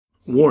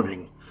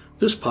Warning,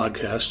 this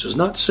podcast is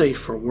not safe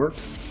for work,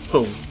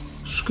 home,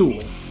 school,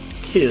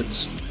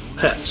 kids,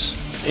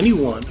 pets,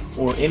 anyone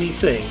or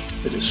anything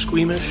that is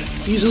squeamish,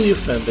 easily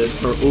offended,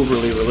 or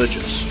overly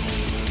religious.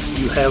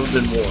 You have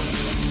been warned.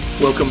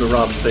 Welcome to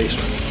Rob's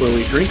Basement, where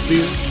we drink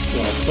beer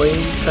while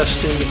playing,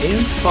 testing,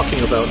 and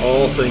talking about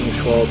all things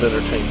Schwalb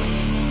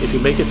Entertainment. If you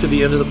make it to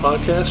the end of the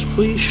podcast,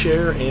 please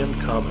share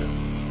and comment.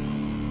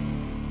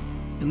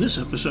 In this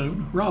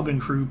episode, Rob and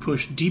crew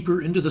push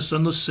deeper into the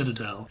Sunless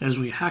Citadel as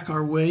we hack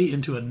our way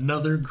into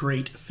another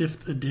great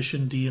 5th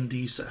edition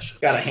D&D session.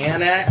 Got a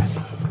hand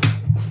axe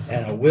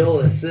and a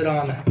will to sit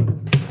on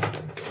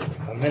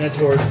a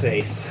Minotaur's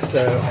face.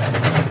 So,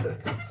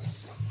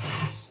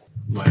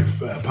 my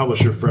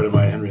publisher friend of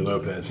mine, Henry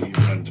Lopez, he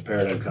runs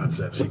Paradigm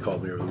Concepts. He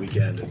called me over the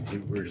weekend,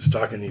 and we were just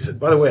talking, and he said,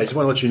 by the way, I just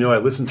want to let you know I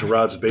listened to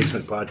Rob's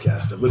Basement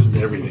podcast. I've listened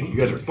to everything. You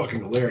guys are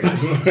fucking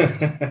hilarious.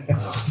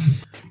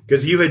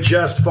 Because you had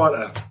just fought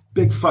a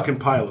big fucking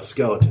pile of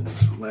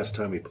skeletons last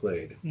time we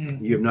played.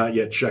 You have not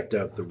yet checked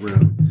out the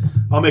room.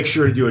 I'll make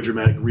sure to do a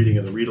dramatic reading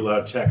of the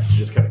read-aloud text to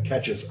just kind of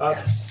catch us up.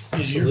 yes,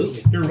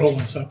 Absolutely. You're rolling,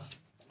 so.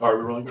 Are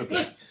we rolling?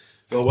 Okay.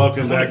 Well,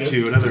 welcome back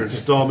to another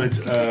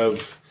installment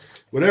of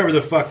whatever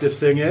the fuck this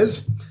thing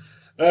is.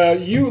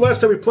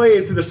 Last time we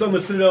played through the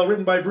Sunless Citadel,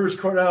 written by Bruce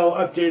Cordell,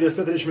 updated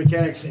 5th edition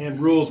mechanics and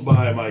rules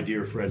by my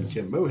dear friend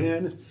Kim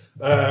Mohan.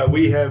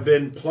 We have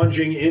been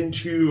plunging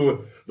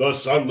into the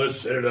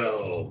Sunless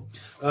Citadel.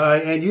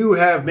 And you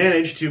have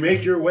managed to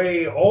make your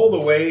way all the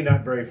way,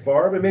 not very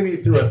far, but maybe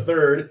through a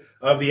third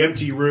of the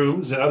empty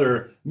rooms and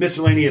other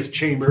miscellaneous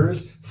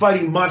chambers,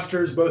 fighting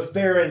monsters both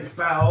fair and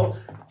foul.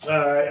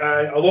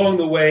 Along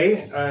the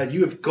way,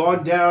 you have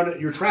gone down,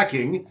 you're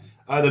tracking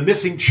the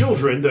missing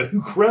children, the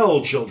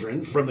Hukrell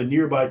children from the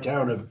nearby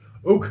town of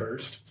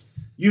Oakhurst.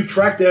 You've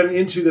tracked them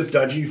into this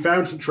dungeon. You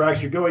found some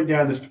tracks. You're going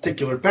down this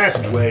particular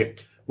passageway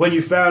when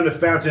you found a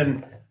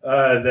fountain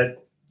that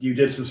you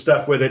did some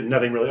stuff with it.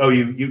 Nothing really. Oh,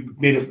 you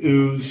made it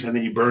ooze, and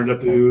then you burned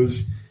up the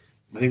ooze.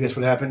 I think that's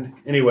what happened.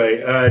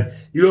 Anyway,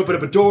 you opened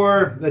up a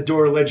door. That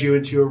door led you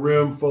into a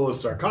room full of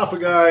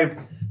sarcophagi.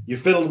 You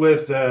fiddled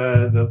with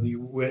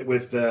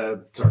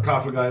the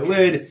sarcophagi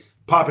lid,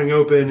 popping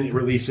open,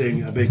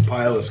 releasing a big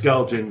pile of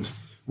skeletons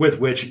with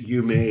which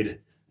you made,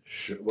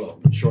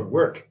 short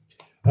work.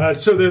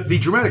 So the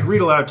dramatic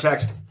read-aloud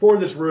text for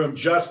this room,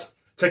 just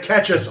to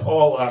catch us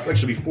all up.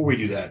 Actually, before we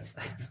do that,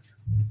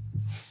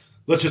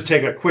 let's just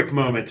take a quick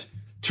moment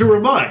to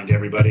remind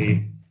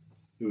everybody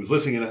who's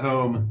listening at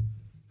home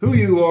who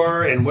you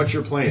are and what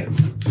you're playing.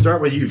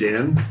 Start with you,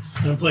 Dan.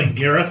 I'm playing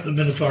Gareth, the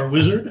Minotaur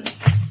Wizard.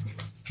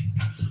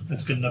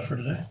 That's good enough for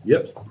today.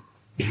 Yep.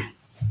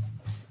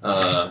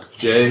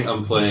 Jay,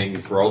 I'm playing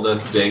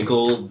Thraldeth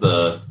Dankel,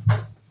 the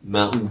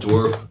Mountain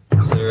Dwarf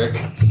Cleric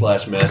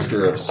 /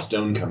 Master of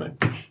Stonecoming.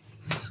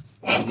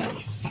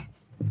 nice.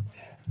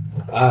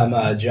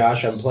 I'm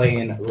Josh. I'm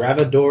playing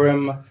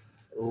Ravadorum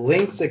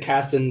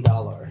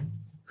Linxacassin-Dalar.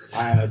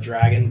 I am a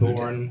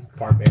Dragonborn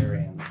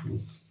Barbarian.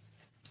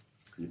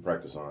 You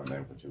practiced on that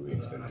name for 2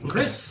 weeks, didn't you?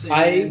 Chris,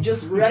 I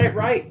just read it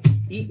right.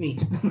 Eat me.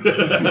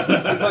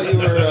 I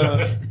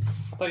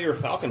thought you were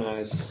Falcon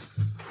Eyes.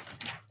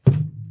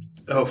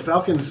 Oh,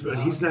 Falcons, but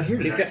he's not here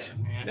He tonight.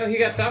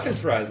 got Falcon's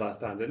for eyes last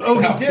time, didn't he? Oh,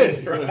 he did.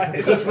 Falcon's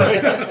fries. That's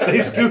right.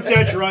 They scooped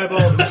out your eyeball,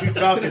 and 2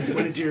 falcons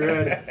went into your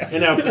head,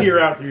 and now peer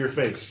out through your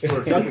face,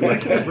 or something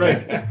like that.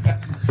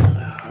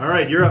 Right. All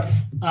right, you're up.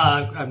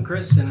 I'm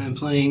Chris, and I'm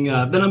playing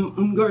Benham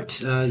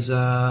Ungart as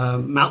a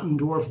Mountain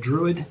Dwarf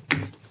Druid,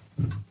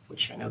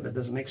 which I know that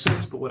doesn't make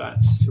sense, but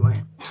that's who I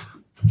am.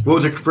 What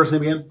was your first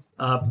name again?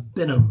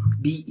 Benham,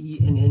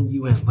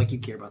 Bennum, like you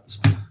care about this.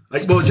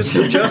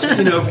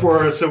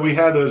 So we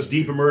have those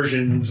deep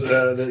immersions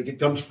that it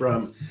comes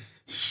from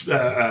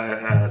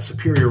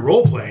superior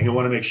role playing. I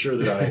want to make sure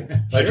that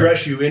I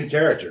address you in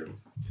character.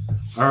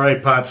 All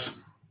right,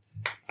 Potts.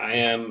 I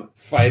am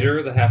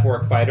Fighter, the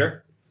half-orc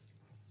fighter.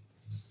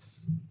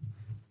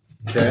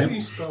 Okay. How do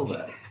you spell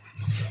that?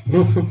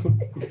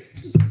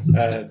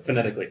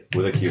 Phonetically.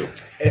 With a Q.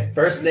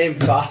 First name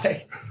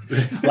Phi,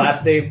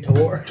 last name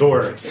Tor.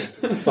 Tor.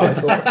 Phi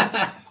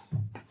Tor.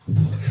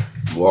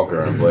 Walker,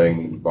 I'm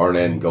playing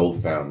Barnan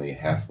Goldfound, the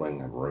Halfling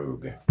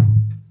Rogue.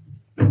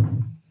 I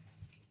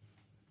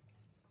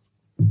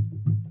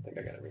think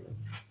I got it remembered.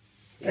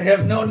 I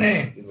have no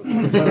name,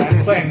 but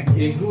I'm playing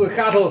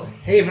Ihuakatl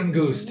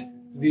Havengoost,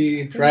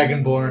 the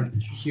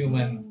Dragonborn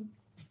human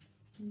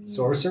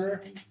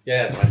sorcerer.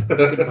 Yes.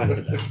 Couldn't find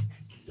it.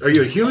 Are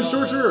you a human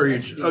sorcerer, or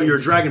you're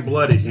a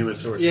dragon-blooded human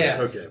sorcerer?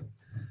 Yes. Okay.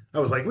 I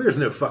was like, there's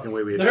no fucking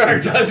way we. There are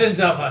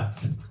dozens of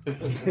us.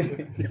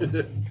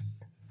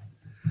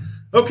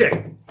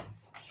 Okay.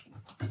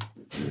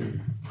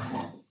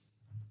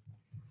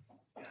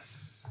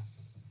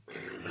 Yes.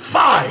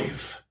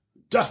 5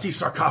 dusty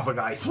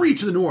sarcophagi, 3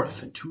 to the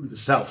north and 2 to the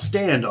south,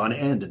 stand on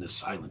end in the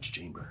silent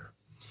chamber.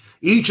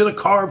 Each of the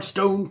carved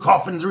stone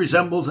coffins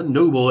resembles a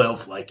noble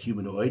elf-like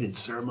humanoid in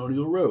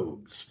ceremonial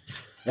robes.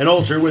 An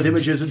altar with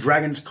images of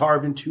dragons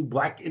carved into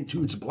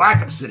its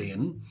black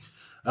obsidian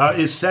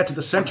is set at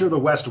the center of the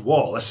west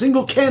wall. A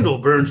single candle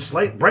burns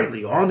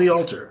brightly on the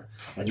altar,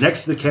 And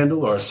next to the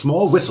candle are a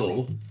small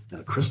whistle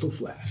and a crystal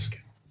flask.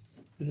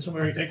 Did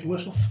somebody already take the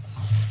whistle?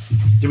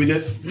 Did we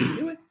get?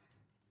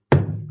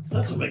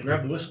 That's somebody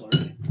grabbed the whistle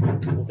already. Well,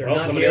 if they're Well,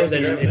 not somebody here, else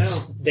then can grab it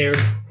it's there.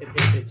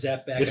 It's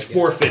zapped back. It's I guess.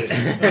 forfeited.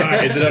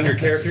 Is it on your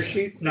character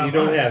sheet? No, You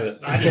don't mine. have it.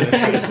 I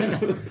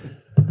didn't.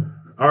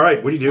 All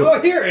right, what do you do?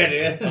 Oh, here it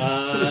is.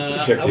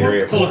 Check the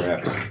area for hold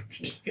on.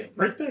 traps.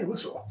 Right there,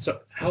 whistle.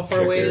 So how far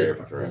Check away the area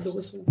for is traps. the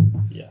whistle?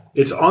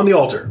 It's on the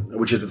altar,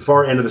 which is at the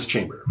far end of this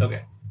chamber.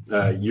 Okay.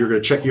 You're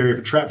going to check the area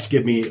for traps.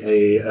 Give me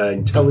a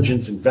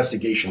intelligence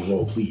investigation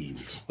roll,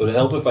 please. Would it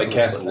help if I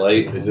cast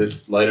light? Is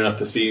it light enough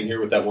to see in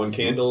here with that one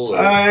candle? Or?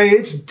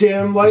 It's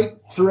dim light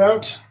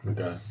throughout.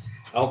 Okay.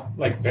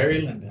 Like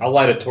Barry Lyndon. I'll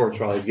light a torch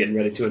while he's getting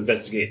ready to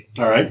investigate.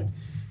 All right.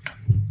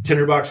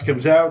 Tinderbox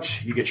comes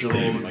out. You get your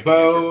Same little like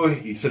bow.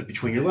 You set it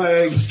between your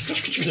legs.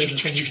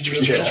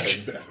 Yeah,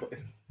 exactly.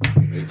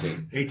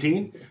 18.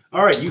 18.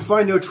 All right. You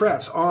find no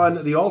traps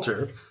on the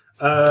altar.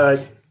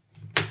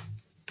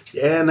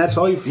 And that's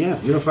all you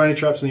don't find any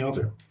traps on the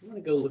altar. I'm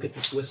gonna go look at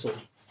this whistle.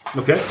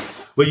 Okay.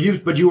 Well,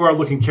 you are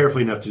looking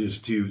carefully enough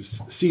to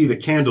see the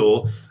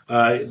candle.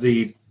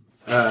 It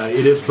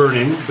is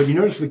burning, but you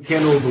notice the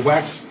candle, the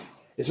wax.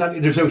 It's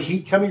not. There's no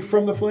heat coming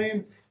from the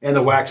flame, and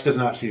the wax does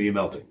not seem to be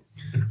melting.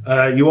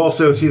 You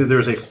also see that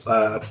there's a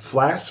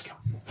flask,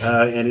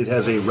 and it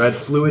has a red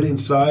fluid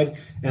inside,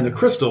 and the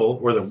crystal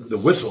or the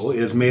whistle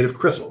is made of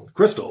crystal.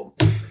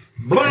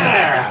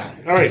 Blah!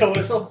 All right. The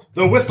whistle?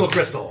 The whistle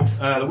crystal.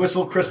 The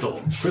whistle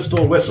crystal.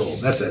 Crystal whistle.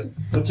 That's it.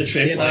 What's it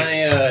shaped Can like?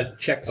 I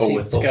check to see if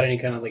it's whistle. got any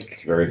kind of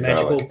like very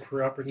magical phallic.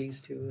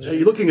 properties to it? So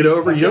you're looking it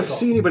over. You don't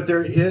see any, but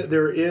there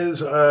is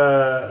 2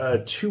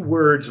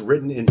 words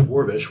written in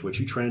Dwarvish, which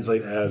you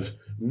translate as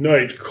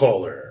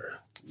Nightcaller.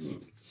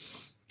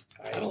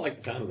 I don't like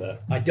the sound of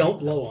that. I don't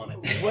blow on it.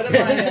 What am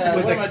I,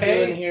 With what a am I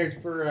K? doing here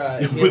for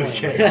With a healing?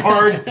 K.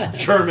 Hard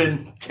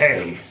German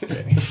K.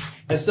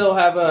 I still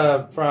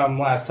have from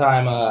last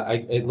time.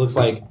 It looks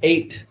like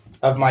 8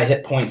 of my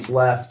hit points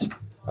left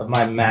of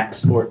my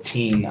max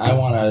 14. I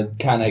want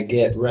to kind of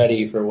get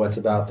ready for what's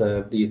about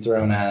to be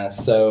thrown at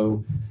us.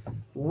 So,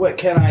 what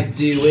can I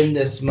do in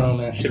this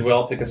moment? Should we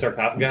all pick a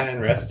sarcophagi and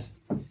rest?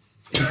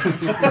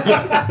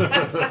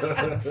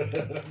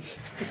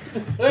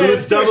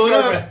 Who's doubling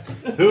up?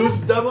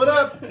 Who's doubling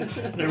up?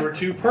 There were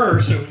 2 per,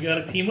 so we got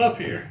to team up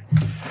here.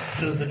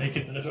 Says the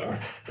naked Minotaur.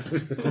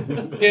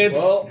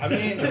 Well, I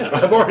mean,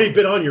 I've already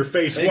been on your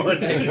face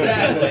once.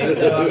 exactly.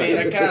 So, I mean,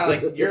 I'm kind of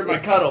like you're my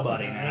cuddle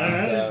buddy now.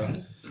 So.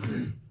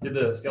 Did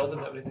the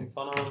skeletons have anything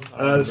fun on?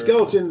 The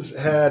skeletons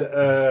had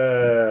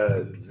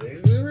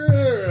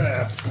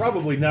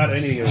probably not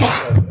any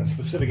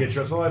specific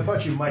interest. Although I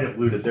thought you might have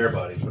looted their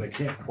bodies, but I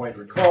can't quite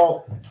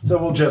recall. So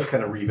we'll just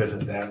kind of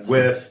revisit that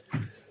with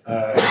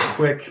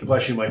quick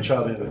bless you, my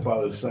child, in the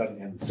Father, Son,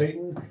 and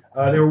Satan.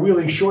 They were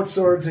wielding short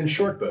swords and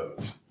short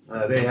bows.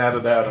 They have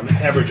about an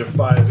average of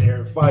 5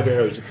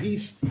 arrows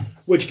apiece,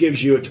 which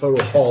gives you a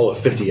total haul of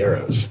 50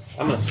 arrows.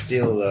 I'm gonna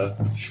steal the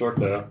short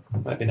bow.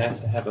 Might be nice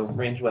to have a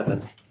ranged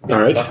weapon. All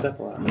right. Buffed up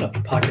a lot. I'm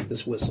gonna pocket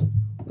this whistle.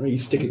 Or you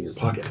stick it in your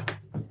pocket.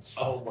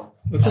 Oh,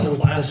 What's in the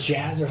it's flask?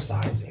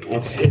 jazzercising.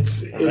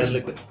 It's Red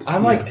liquid.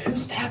 I'm like,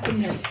 who's tapping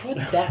their foot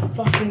that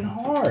fucking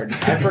hard?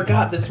 I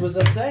forgot this was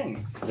a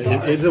thing.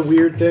 it's a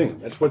weird thing.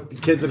 That's what the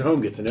kids at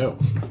home get to know.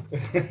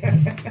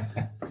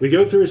 We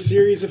go through a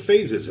series of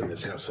phases in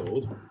this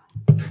household.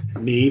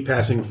 Me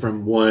passing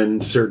from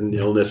one certain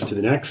illness to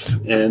the next,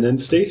 and then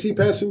Stacy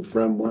passing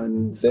from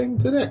one thing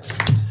to the next.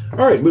 All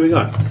right, moving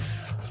on.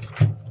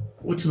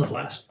 What's in the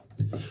flask?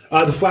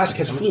 The flask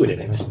has fluid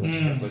in it.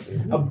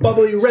 A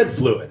bubbly red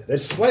fluid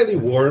that's slightly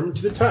warm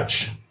to the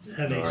touch. Does it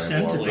have a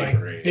scent of Big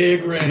like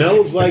big red?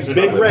 Smells like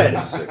Big Red.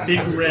 Big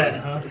red,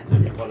 huh?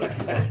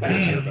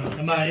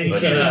 Am I any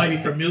chance I might be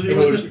familiar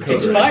with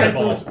this? It's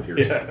Fireball.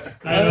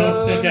 I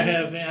don't think I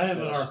have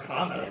an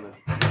Arcana.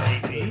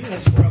 Maybe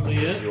that's probably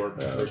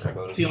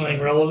it. Feeling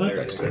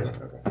relevant.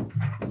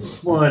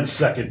 1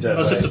 second,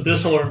 Unless it's as I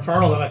abyssal or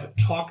infernal, then I could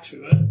talk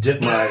to it.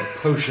 dip my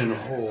potion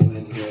hole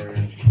in here.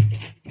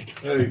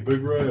 Hey,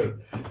 Big Red.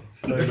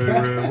 Hey, Big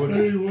Red.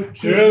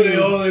 What's You're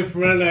the only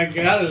friend I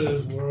got in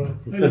this world.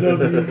 I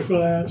love your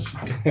flask.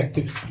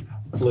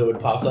 Fluid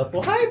pops up.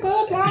 Well, hi,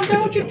 bud. Why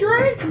don't you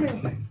drink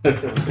me?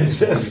 It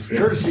says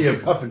courtesy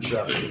of Huff and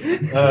Chuff.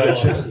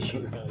 Just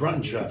Grunt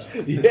and Chuff.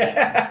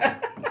 Yeah.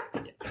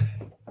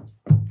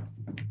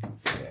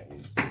 Yeah,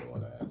 he's the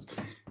one I asked.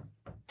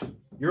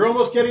 You're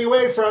almost getting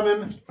away from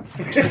him.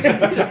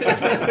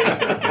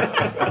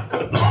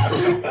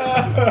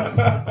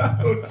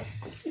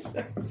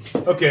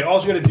 Okay,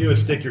 all you got to do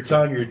is stick your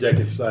tongue or your dick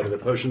inside of the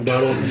potion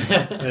bottle,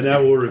 and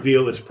that will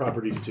reveal its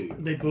properties to you.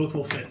 They both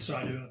will fit, so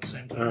I do it at the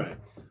same time. All right.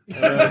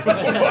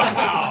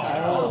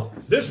 Wow!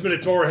 This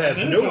Minotaur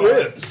has no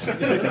ribs.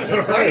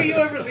 Why do you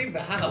ever leave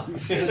the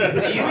house? Do you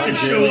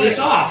Just show this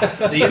off.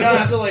 Do you not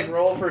have to like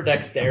roll for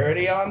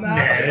dexterity on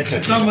that?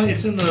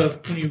 It's in the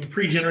when you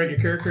pre-generate your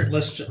character, it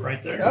lists it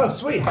right there. Oh,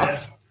 sweet.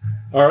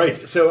 All right,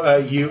 so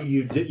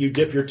you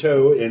dip your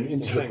toe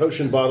into the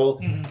potion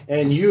bottle,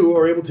 and you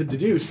are able to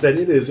deduce that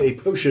it is a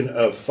potion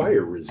of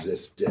fire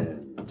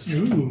resistance.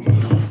 Ooh.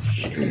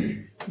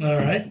 All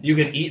right. You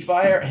can eat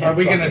fire. Are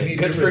we gonna Fucking need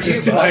good to for you,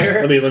 resist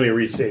fire? Let me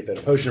restate that.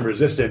 A potion of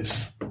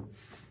resistance,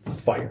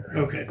 fire.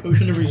 Okay.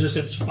 Potion of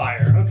resistance,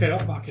 fire. Okay,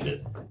 I'll pocket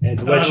it. And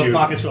to I don't let have a you,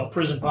 pocket, so I'll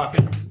prison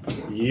pocket.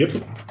 yep,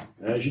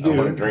 as you I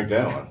want to do. drink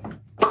that one.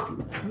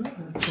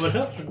 What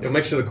helps? You'll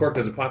make sure the cork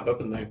doesn't pop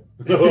open there.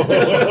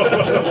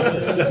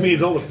 That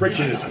means all the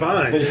friction is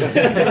fine.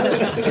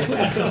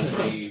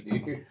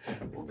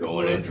 We're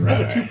going in I have dry.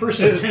 a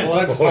two-person His tent.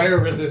 blood fire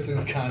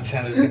resistance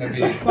content is going to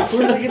be Fuck,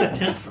 where did I get a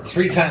tent from?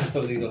 3 times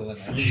the legal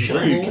limit. Where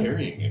are you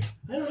carrying it?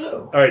 I don't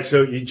know. All right,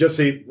 so you just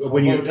see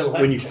when you Motel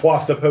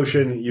quaff the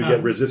potion, you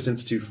get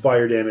resistance to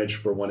fire damage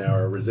for 1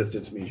 hour.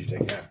 Resistance means you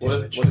take half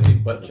damage. What if he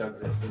butt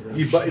chugs it?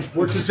 It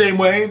works the same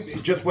way,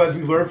 just as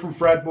we've learned from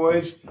frat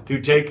boys who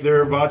take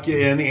their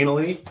vodka in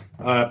anally.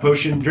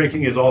 Potion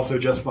drinking is also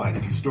just fine.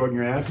 If you store it in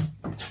your ass,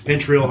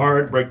 pinch real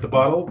hard, break the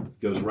bottle,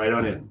 goes right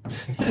on in.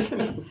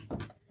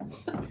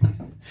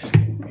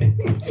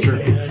 It's true.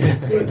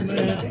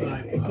 Equipment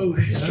by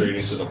potion. Straight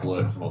into the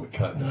blood from all the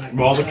cuts.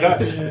 From all the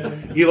cuts.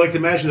 You like to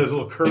imagine those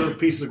little curved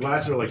pieces of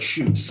glass that are like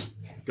shoots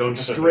going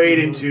straight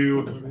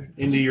into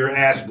your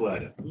ass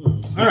blood.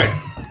 All right.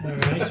 All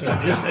right, so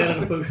I just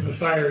added a potion of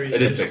fire. It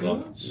didn't take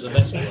long. So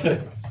that's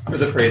blood. For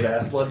the phrase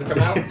ass blood to come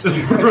out?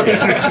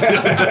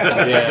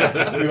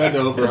 Yeah, we went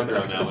over under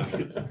on that one.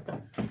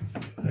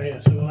 Oh, yeah,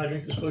 so when I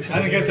drink this potion, I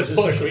think get that's a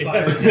resistance push. to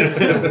fire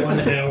for 1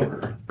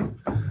 hour.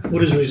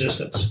 What is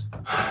resistance?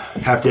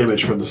 Half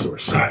damage from the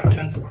source. All right,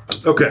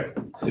 10-4. Okay.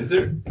 Is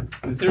there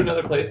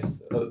another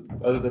place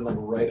other than like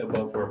right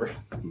above where we're...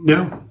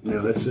 No,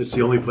 it's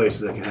the only place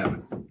that can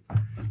happen.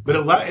 But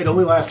it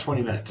only lasts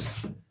 20 minutes,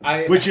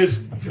 I which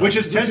is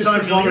 10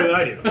 times longer than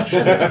I do. I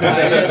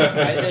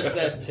just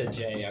said to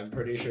Jay, I'm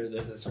pretty sure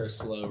this is her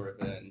slow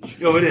revenge.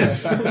 Oh, it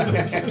is.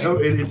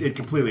 It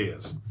completely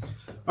is.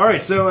 All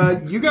right, so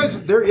you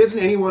guys, there isn't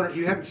anyone,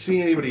 you haven't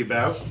seen anybody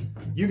about.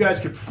 You guys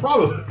could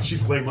probably, she's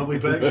playing monthly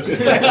pegs,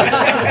 with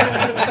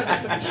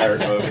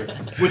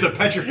a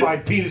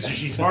petrified penis that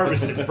she's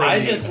harvested from I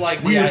the just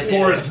like the weird idea.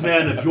 forest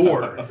men of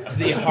yore.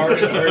 The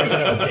hardest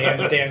version of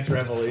Dance Dance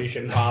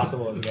Revolution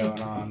possible is going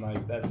on.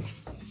 Like that's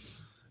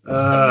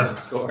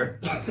Score.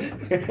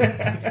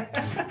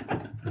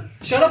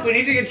 Shut up, we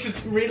need to get to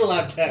some read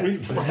aloud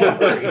text.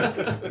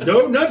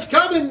 No nuts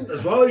coming,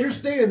 as long as you're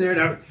staying there.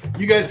 Now,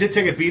 you guys did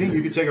take a beating.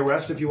 You could take a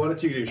rest if you wanted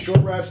to. You could take a short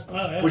rest,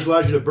 which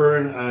allows you to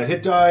burn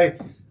hit die.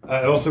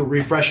 It also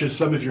refreshes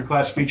some of your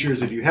class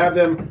features if you have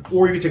them.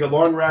 Or you can take a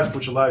long rest,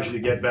 which allows you to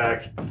get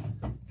back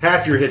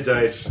half your hit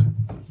dice,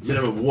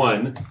 minimum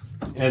 1,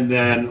 and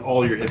then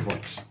all your hit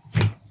points.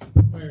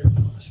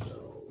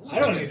 I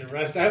don't need to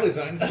rest. I was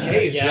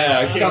unscathed. Yeah,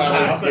 I came out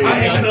Somehow. unscathed. How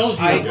many spells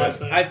do you have I left?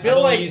 feel I've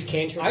only like used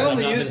cantrips. I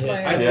only I've not used been my-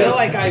 hit. I Yeah. feel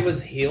like I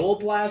was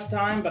healed last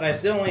time, but I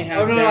still only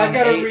have. Oh, no, down I've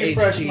gotta 8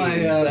 refresh HP, my,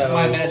 so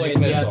my magic Wait, yeah, I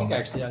missile. think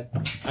actually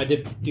I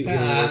did do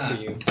healing work for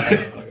you.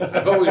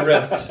 How about we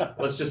rest?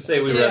 Let's just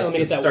say we Yeah, rest let me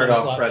to get that start one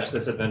off slot fresh back.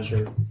 this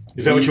adventure.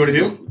 Is that what you want to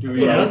do? Do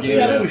we Yeah, all let's get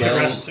see. I a think we should spell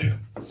rest too.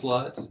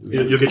 slot?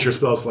 You'll get your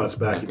spell slots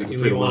back. You can Do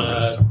complete we a long want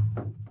rest. to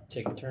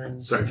take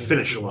turns? Sorry,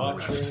 finish a long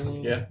Watch rest. or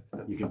anything? Yeah,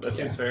 You can that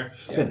seems fair.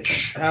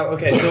 finish.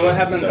 Okay, so what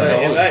happens if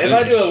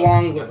I do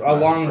a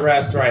long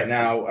rest right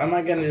now? Am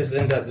I gonna just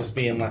end up just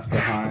being left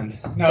behind?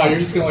 No, you're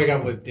just going to wake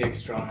up with dick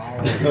strong all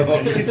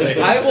over your face.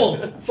 I will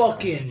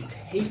fucking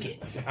take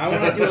it. I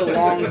want to do a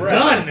long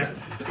rest.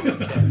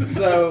 Done!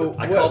 So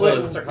I call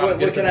the what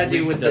sarcophagus can I do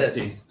least with dusty.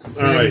 this?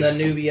 All right. The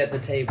newbie at the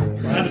table.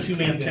 I have a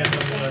 2-man tent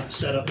I'm going to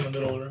set up in the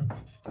middle of the room.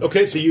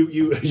 Okay, so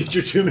you get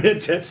your 2-man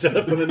tent set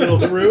up in the middle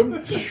of the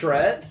room.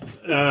 Shred.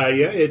 Yeah,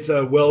 it's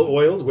well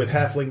oiled with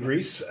halfling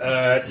grease.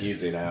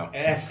 Easy now.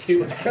 Ass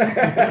too.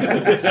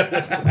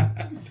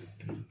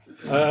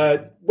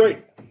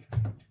 Right.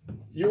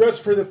 You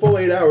rest for the full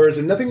 8 hours,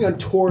 and nothing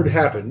untoward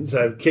happens.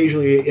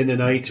 Occasionally in the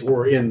night,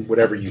 or in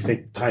whatever you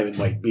think time it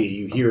might be,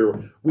 you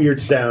hear weird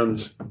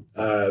sounds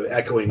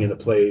echoing in the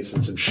place,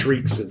 and some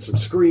shrieks and some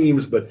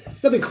screams, but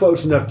nothing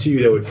close enough to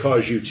you that would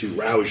cause you to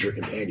rouse your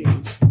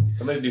companions.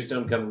 Somebody do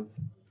stone coming.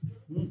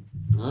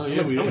 Oh,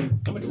 yeah, we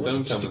did.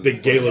 Stone Just a coming.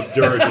 big gale of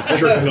dirt just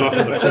jerking off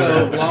on the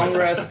So floor. long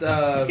rest.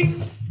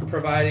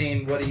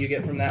 Providing. What do you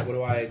get from that? What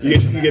do I? You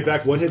get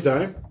back 1 hit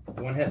die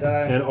 1 hit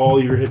die. and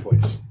all your hit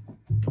points.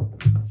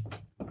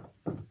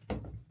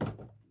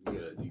 You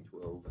get a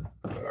D12.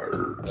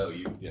 Oh,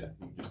 you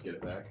just get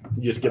it back.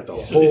 You just get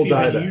the So whole if you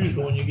die had back. used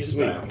one, you get it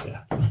back.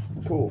 Yeah.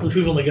 Cool. Which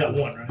we've only got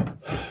 1, right?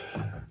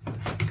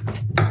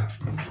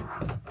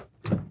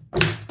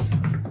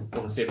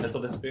 Want to see a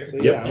pencil disappear? So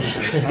yeah,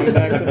 I'm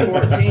back to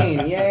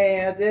 14.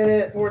 Yay, I did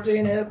it.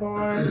 14 hit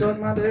points. Suck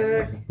my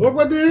dick. What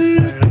would be?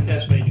 Alright, I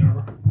cast Mage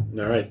Armor.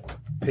 All right.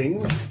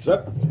 Ping. What's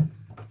up?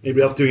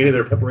 Anybody else doing any of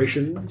their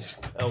preparations?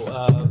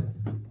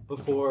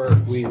 Before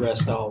we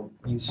rest, I'll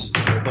use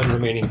one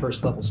remaining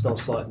first level spell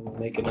slot and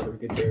make another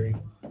good berry.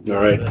 All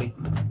right.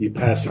 You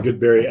pass the good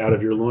berry out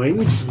of your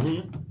loins.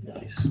 Mm-hmm.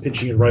 Nice.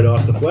 pinching it right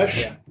off the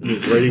flesh, and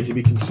it's ready to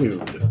be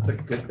consumed. That's a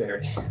good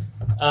berry.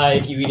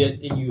 If you eat it,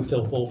 you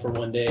feel full for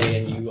 1 day,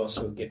 and you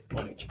also get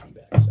 1 HP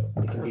back. So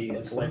it can be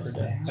it's life or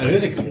death. It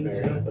is a good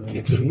berry.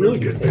 It's a really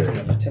good berry.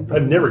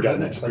 I've never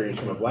gotten that experience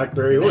from a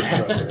blackberry or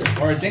strawberry.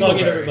 Or a So I'll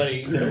give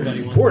dingleberry.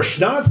 everybody one. Or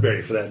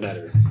schnozberry, for that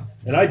matter.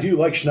 And I do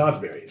like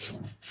schnozberries.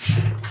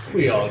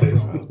 We all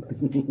do.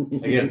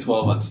 I get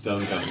 12 on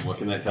stone cutting. What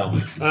can that tell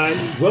me?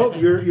 Well,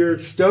 your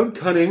stone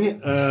cutting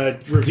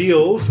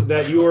reveals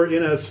that you are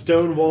in a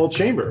stone wall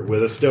chamber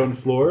with a stone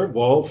floor,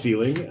 wall,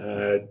 ceiling,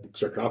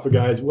 sarcophagi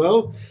as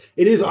well.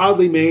 It is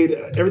oddly made.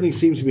 Everything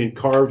seems to be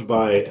carved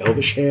by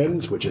elvish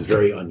hands, which is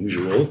very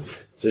unusual,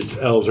 since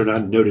elves are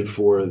not noted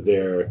for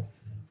their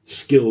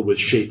skill with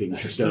shaping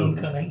stone.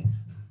 cutting.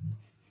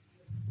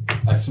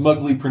 I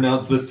smugly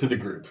pronounce this to the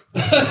group.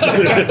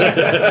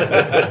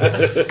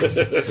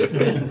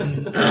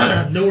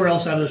 Nowhere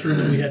else out of this room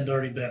that we hadn't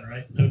already been,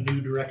 right? No new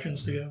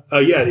directions to go?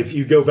 Yeah, if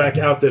you go back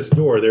out this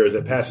door, there is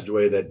a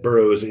passageway that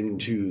burrows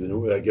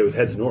into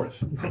heads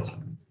north.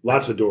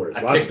 Lots of doors.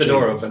 I lots kick of the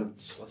door chambers. open.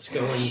 Let's go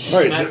and All right,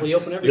 systematically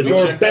open The everything.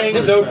 door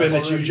bangs open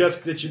that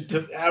you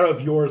took out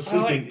of your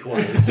sleeping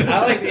quarters.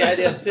 I like the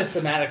idea of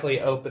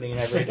systematically opening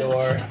every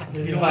door.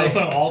 You don't want to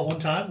open them all at one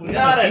time? We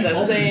got Not at enough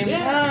the people. same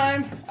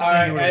time. All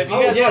right, if you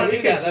Oh, guys yeah, want to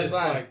we do that, could that's just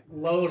fine. like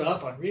load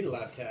up on read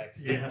aloud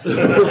text. Yeah.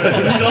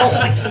 Read all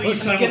 6 of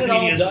these Let's get it all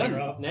simultaneously, done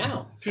Rob,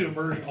 now. to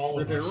immerse all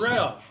of us.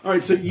 All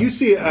right, so you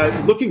see,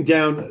 looking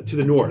down to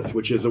the north,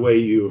 which is the way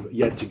you've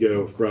yet to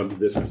go from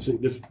this.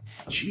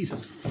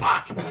 Jesus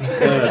fuck!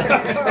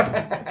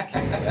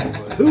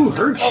 Who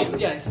hurt you? Oh,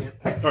 yeah, I see it.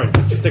 All right,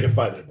 let's just take a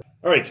 5-minute break.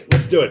 All right,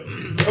 let's do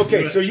it.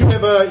 Okay, so you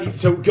have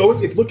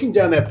if looking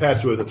down that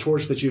passageway, the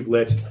torch that you've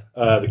lit,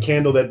 the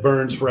candle that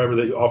burns forever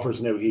that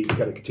offers no heat, it's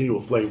got a continual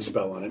flame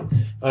spell on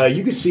it.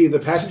 You can see the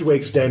passageway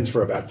extends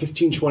for about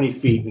 15, 20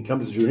 feet and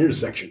comes into an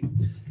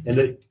intersection. And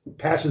it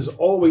passes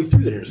all the way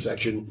through the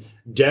intersection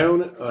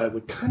down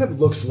what kind of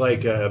looks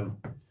like,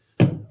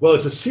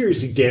 it's a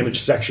seriously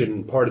damaged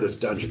section, part of this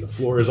dungeon. The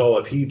floor is all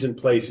upheaved in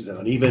places and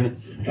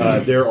uneven.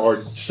 There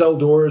are cell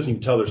doors. You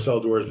can tell they're cell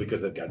doors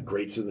because they've got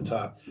grates in the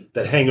top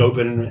that hang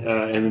open.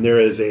 And then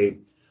there is it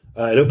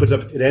opens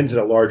up, it ends in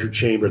a larger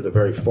chamber at the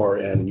very far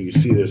end. And you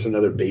can see there's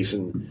another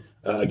basin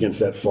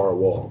against that far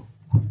wall.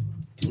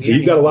 So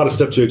you've got a lot of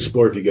stuff to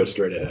explore if you go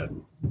straight ahead.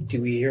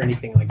 Do we hear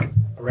anything like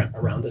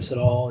around us at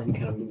all? And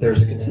kind of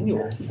There's a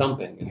continual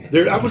thumping.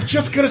 I was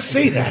just going to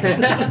say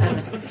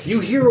that. You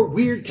hear a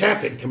weird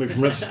tapping coming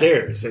from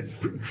upstairs. It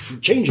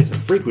changes in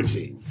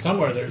frequency.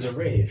 Somewhere there's a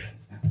rave.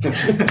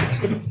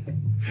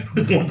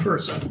 With one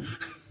person.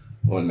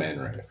 One man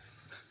right.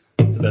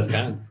 It's the best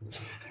kind.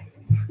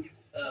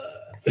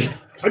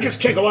 I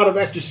just take a lot of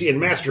ecstasy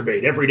and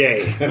masturbate every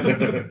day.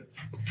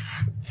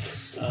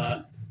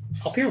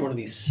 I'll peer one of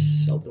these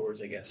cell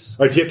doors, I guess.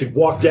 All right, so you have to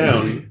walk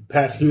down,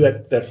 pass through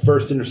that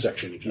first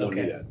intersection if you want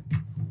to do Okay. that.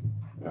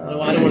 I don't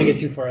want to get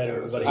too far ahead of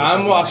everybody.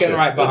 I'm walking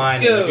right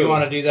behind you. go. If you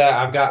want to do that,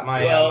 I've got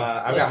my Well,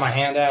 I've got my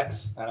hand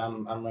axe and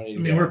I'm ready I to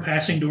mean, go. we're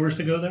passing doors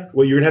to go there?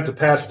 Well, you're going to have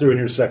to pass through an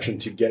intersection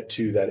to get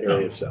to that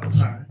area of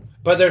cells. All right.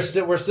 But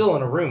we're still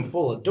in a room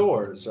full of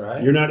doors,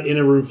 right? You're not in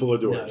a room full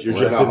of doors. No, you're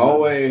We're in just a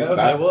hallway, Okay,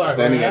 about well, all right,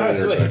 standing well, at an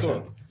sweet,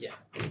 intersection. cool. Yeah,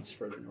 it's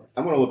further north.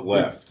 I'm going to look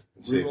left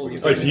and see if we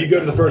can All right, so see you go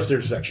to the first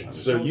intersection.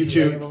 So you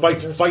two,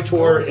 Fightor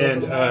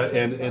and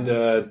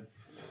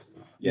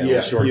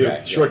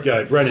short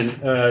guy, Brennan.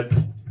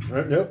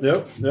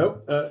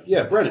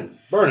 Brennan.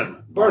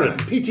 Barnum.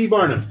 P.T.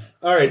 Barnum.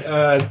 All right,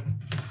 the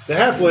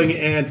halfling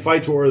and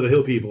Fightor, the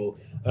hill people,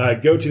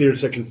 go to the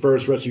intersection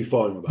first. The rest of you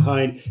following them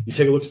behind. You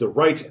take a look to the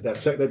right.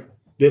 That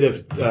bit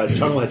of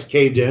tunnel has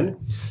caved in.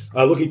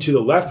 Looking to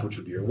the left, which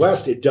would be your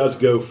west, it does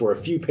go for a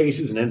few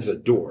paces and ends at a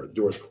door. The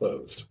door is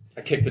closed.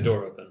 I kick the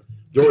door open.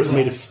 The door is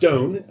made of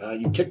stone.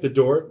 You kick the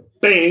door,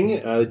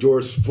 bang! The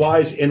door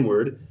flies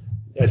inward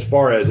as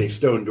far as a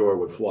stone door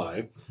would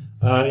fly,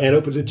 and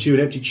opens it to an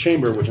empty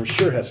chamber, which I'm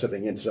sure has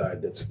something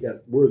inside that's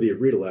worthy of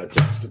read aloud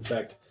text. In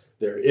fact,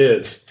 there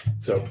is.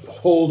 So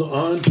hold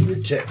on to your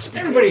text.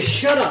 Everybody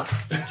shut up.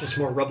 Just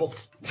more rubble.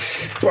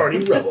 Party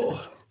rebel.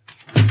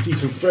 You see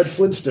some Fred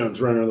Flintstones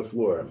running on the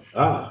floor.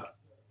 Ah,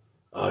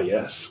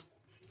 yes.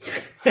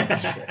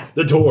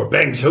 The door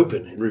bangs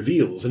open and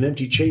reveals an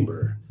empty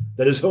chamber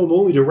that is home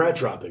only to rat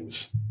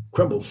droppings,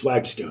 crumbled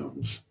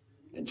flagstones,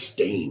 and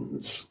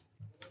stains.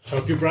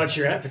 Hope you brought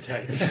your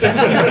appetite.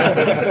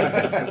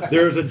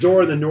 There is a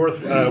door in the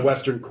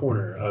northwestern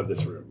corner of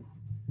this room.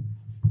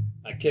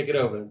 I kick it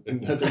open.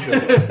 Another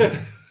door.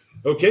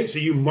 Okay, so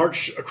you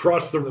march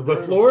across the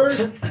floor.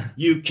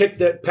 You kick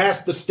that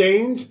past the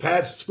stains,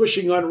 past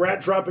squishing on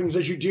rat droppings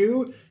as you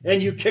do,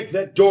 and you kick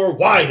that door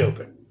wide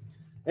open.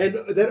 And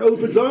that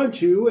opens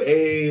onto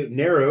a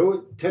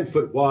narrow,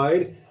 10-foot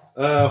wide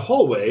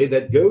hallway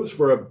that goes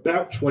for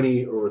about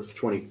 20 or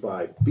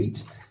 25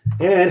 feet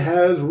and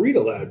has read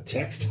aloud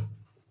text.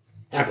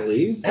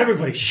 Happily.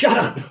 Everybody shut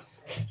up.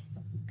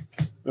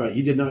 All right,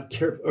 you did not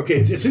care.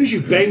 Okay, as soon as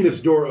you bang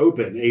this door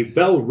open, a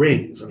bell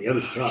rings on the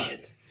other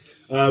side,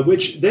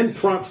 which then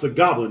prompts the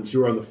goblins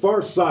who are on the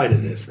far side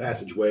of this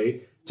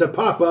passageway to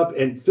pop up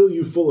and fill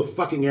you full of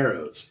fucking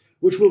arrows,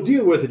 which we'll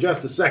deal with in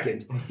just a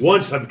second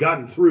once I've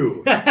gotten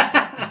through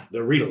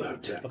the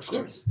read-aloud text. Of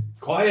course.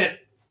 Quiet.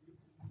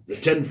 The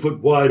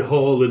 10-foot-wide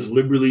hall is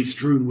liberally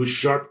strewn with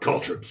sharp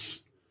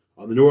caltrops.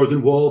 On the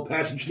northern wall,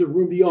 passage to the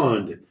room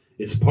beyond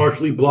is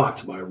partially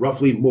blocked by a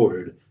roughly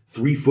mortared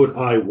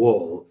 3-foot-high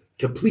wall,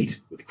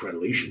 complete with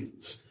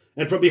crenellations.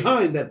 And from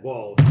behind that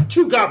wall,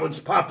 2 goblins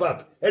pop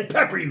up and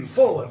pepper you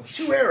full of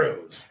 2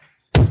 arrows.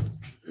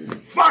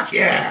 Fuck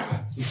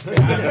yeah! I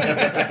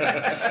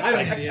have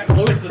an idea.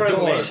 Close the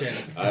door.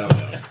 I don't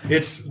know.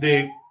 It's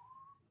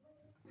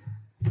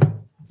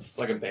It's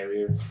like a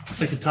barrier.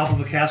 Like the top of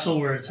a castle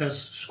where it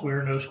says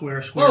square, no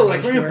square, square, Oh, no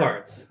like square.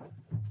 ramparts.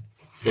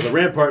 well, the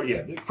rampart,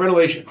 yeah. The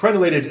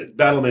crenellated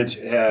battlement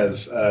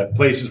has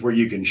places where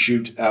you can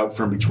shoot out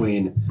from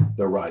between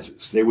the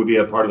rises. They would be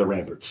a part of the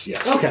ramparts,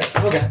 yes.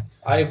 Okay.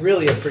 I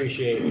really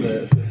appreciate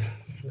the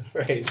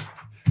phrase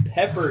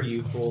 "pepper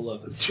you full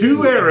of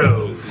 2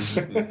 arrows.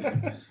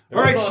 All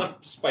All right.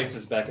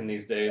 Spices back in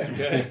these days,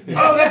 okay?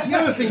 Oh, that's the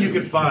other thing you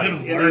could find.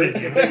 You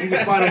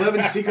can find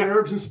 11 secret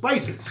herbs and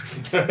spices.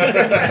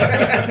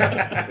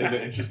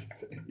 Interesting.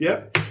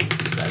 Yep.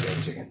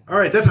 All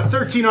right, that's a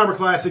 13 armor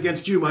class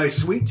against you, my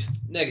sweet.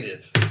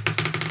 Negative.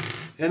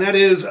 And that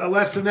is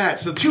less than that.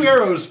 So 2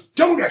 arrows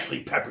don't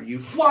actually pepper you,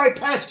 fly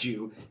past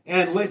you,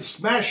 and let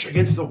smash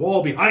against the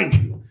wall behind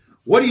you.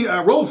 What do you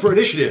roll for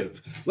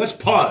initiative? Let's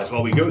pause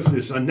while we go through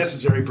this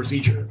unnecessary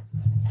procedure.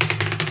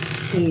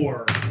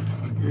 4.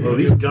 Oh,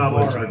 these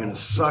goblins are going to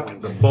suck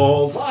the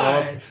balls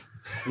off.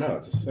 No,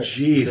 it's a 6.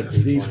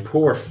 Jesus, these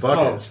poor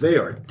fuckers. They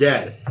are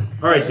dead.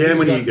 All right, Dan,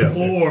 when do you go?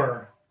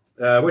 4.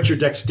 What's your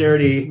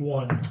dexterity?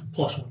 1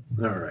 plus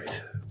 1. All right.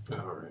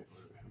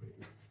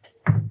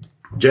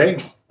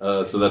 Jay?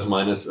 So that's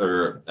minus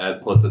or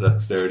add plus the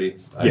dexterity.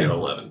 I Yeah. got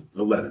 11.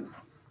 11.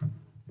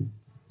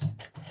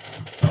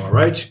 All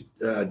right.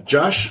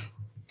 Josh?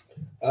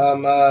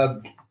 I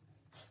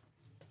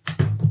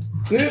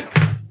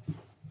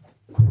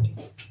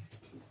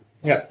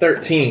got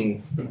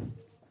 13.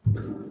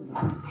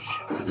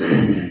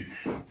 13.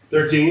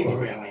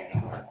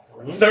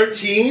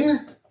 13?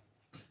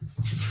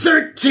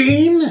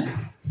 13?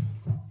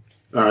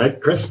 All right,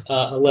 Chris?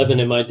 11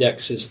 and my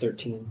dex is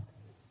 13.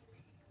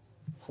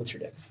 What's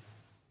your dex?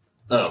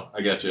 Oh,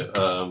 I got you.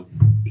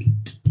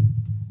 8.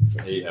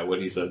 Yeah, what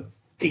he said.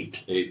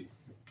 8. 8.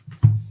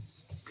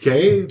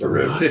 Okay.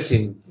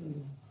 15.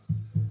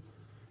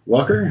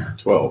 Walker?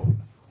 12.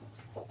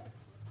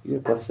 You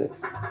get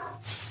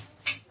 +6.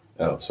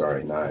 Oh,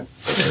 sorry, 9.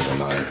 There's a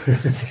 9.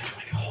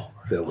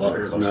 So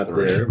Walker is Plus not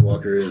 3. there.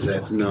 Walker is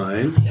at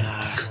 9.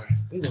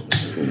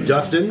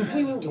 Dustin?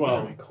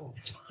 12.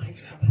 It's fine.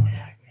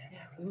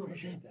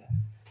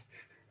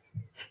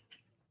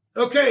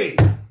 Okay.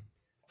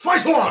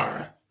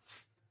 Fightor!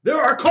 There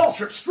are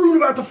cultures strewn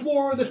about the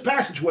floor of this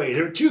passageway.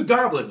 There are 2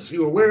 goblins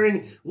who are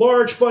wearing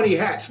large, funny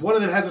hats. One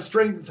of them has a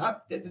string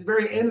at the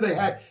very end of the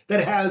hat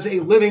that has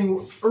a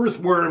living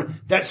earthworm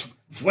that's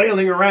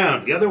flailing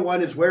around. The other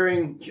one is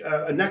wearing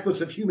a necklace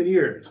of human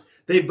ears.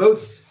 They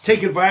both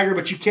taken Viagra,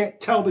 but you can't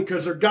tell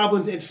because they're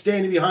goblins and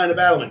standing behind a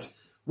battlement.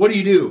 What do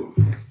you do?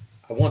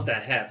 I want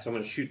that hat, so I'm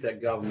going to shoot that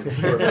goblin with a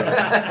sword.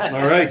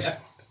 All right.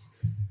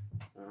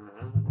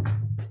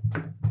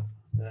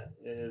 That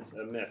is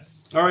a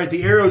miss. All right,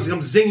 the arrows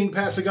come zinging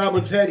past the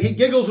goblin's head. He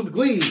giggles with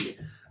glee.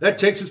 That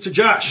takes us to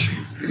Josh.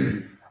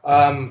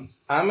 I'm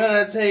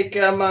gonna take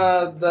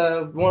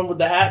the one with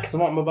the hat because I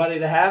want my buddy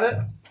to have it,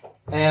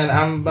 and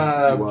you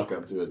walk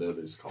up to it, though,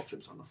 there's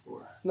cultures on the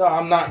floor. no,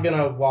 I'm not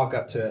gonna walk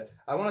up to it.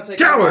 I want to take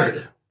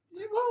Coward!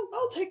 Yeah, well,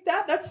 I'll take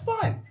that. That's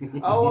fine.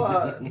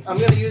 I'm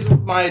gonna use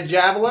my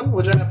javelin,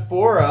 which I have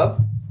 4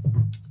 of.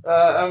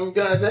 I'm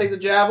gonna take the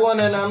javelin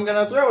and I'm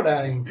gonna throw it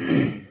at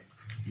him.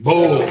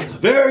 Bold.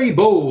 Very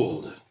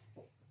bold.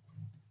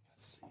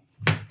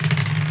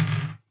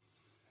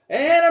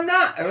 And I'm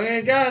not.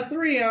 I got a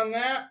 3 on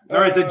that. All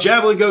right, the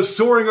javelin goes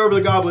soaring over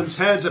the goblins'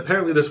 heads.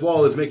 Apparently, this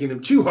wall is making them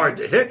too hard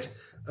to hit.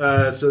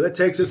 So that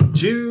takes us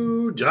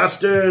to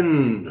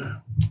Justin.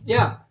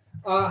 Yeah.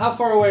 How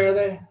far away are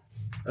they?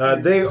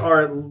 They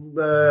are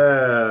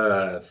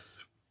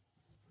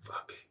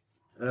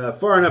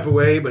far enough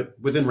away, but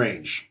within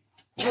range.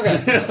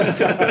 Okay.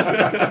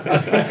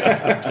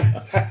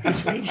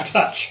 It's range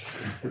touch.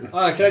 Can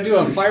I do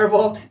a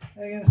firebolt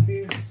against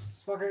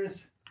these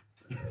fuckers?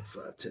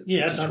 5, 10,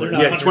 Yeah, that's 20,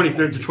 100, yeah, 20,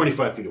 30 to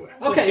 25 feet away.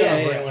 Okay,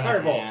 yeah.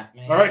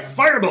 Firebolt. All right,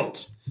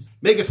 firebolt.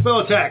 Make a spell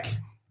attack.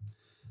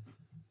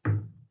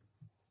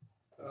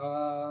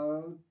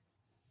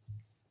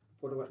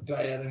 What do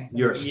I add any?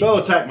 Your spell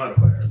attack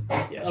modifier.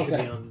 Yeah, it should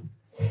Okay. be on.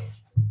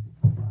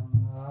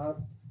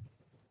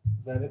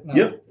 Is that it? No.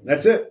 Yep,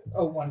 that's it.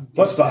 Oh, 1.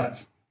 Plus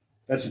 5.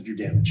 That's your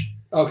damage.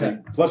 Okay.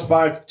 Plus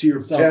 5 to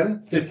your So,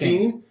 10,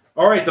 15.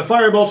 All right, the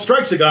firebolt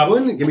strikes a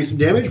goblin. Give me some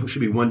damage, which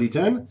should be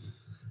 1d10.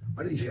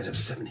 Why do these guys have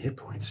 7 hit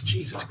points?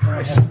 Jesus I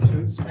Christ. have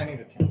 2. I need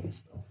a 10.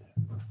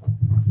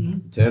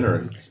 10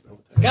 or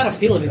Got a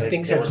feeling these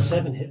things have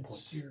 7 hit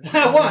points.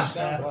 I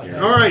won.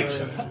 All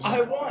right.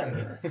 I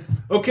won.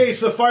 Okay,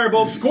 so the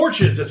firebolt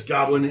scorches this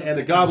goblin, and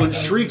the goblin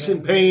shrieks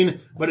in pain,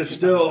 but is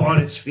still on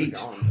its feet.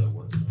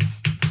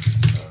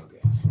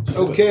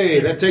 Okay,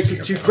 that takes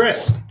us to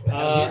Chris.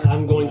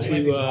 I'm going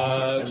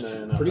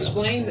to produce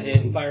flame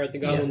and fire at the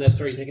goblin that's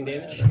already taking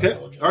damage. Okay.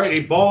 All right,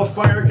 a ball of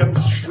fire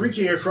comes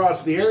streaking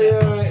across the area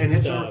and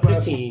hits her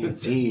class 15.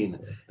 15.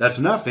 That's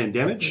enough, and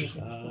damage?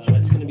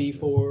 That's going to be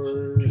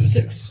for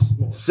 6.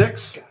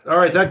 6. All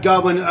right, that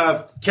goblin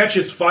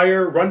catches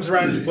fire, runs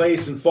around his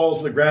place, and falls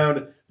to the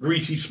ground.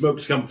 Greasy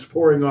smoke comes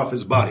pouring off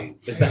his body.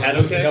 Is the hat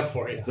okay? Up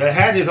for you? The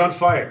hat is on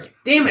fire.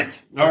 Damn it!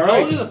 All I right.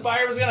 told you the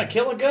fire was going to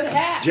kill a good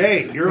hat.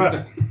 Jay, you're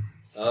up.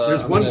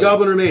 There's I'm one gonna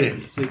goblin remaining.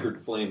 Sacred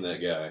flame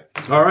that guy.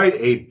 All right,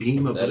 a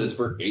beam of... That is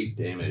for 8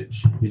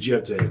 damage. Did you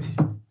have to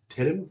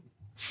hit him?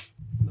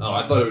 Oh,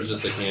 I thought it was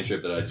just a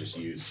cantrip that I just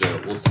used.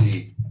 So we'll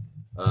see.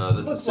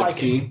 This is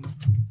 16.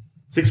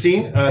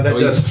 16? That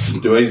does...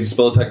 Do I use a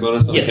spell attack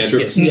bonus on Yes, the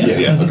cantrip? yes.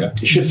 Yeah, okay.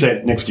 You should say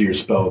it next to your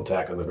spell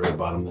attack on the very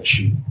bottom of that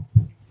sheet.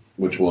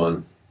 Which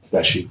one?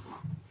 That sheet.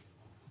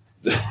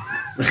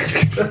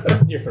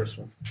 Your first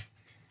one.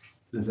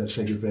 Does that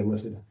Sacred Flame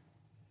listed?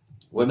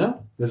 What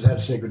now? Does it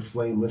have Sacred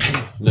Flame listed?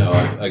 No,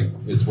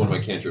 it's one of my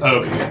cantrips. Oh,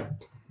 okay.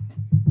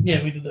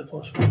 Yeah, we did that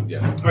plus 1. Yeah.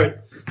 All right.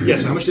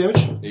 Yes, how much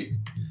damage? 8.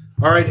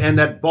 All right, and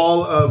that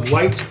ball of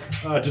light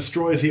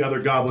destroys the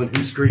other goblin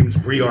who screams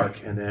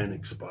Briark and then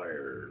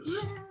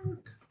expires.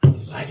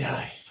 I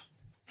die.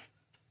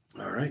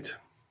 All right.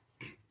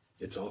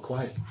 It's all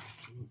quiet.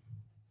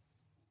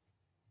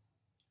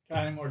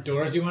 Got any more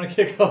doors you want to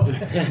kick open?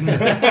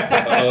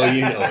 Oh,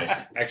 you know it.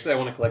 Actually, I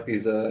want to collect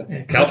these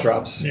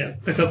caltrops. Yeah,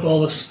 pick up all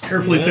this.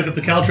 Carefully pick up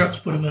the caltrops,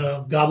 put them in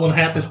a goblin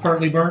hat that's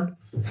partly burned.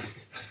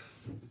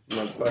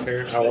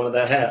 Motherfucker, I wanted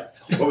that hat.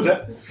 What was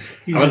that?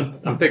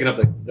 I'm picking up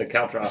the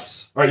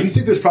caltrops. All right, you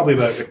think there's probably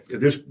about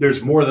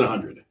there's more than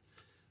 100.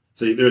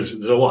 So there's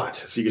a lot.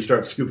 So you can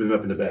start scooping them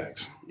up into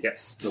bags.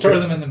 Yes. Store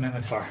them in the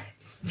Minotaur.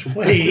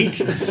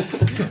 Wait.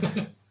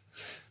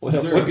 What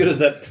good is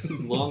that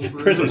Long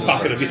prison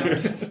pocket of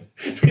yours?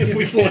 It's going to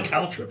be full of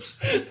caltrops.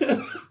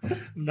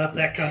 Not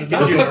that kind of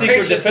It's your guy.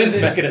 secret defense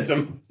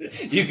mechanism.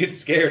 You get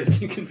scared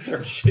and you can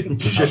start shitting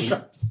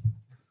caltrops.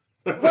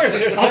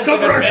 I'll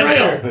cover our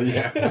trail.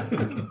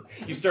 Yeah.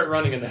 You start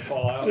running and they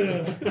fall out. I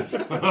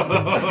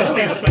don't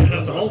think it's big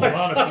enough to hold them,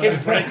 honestly.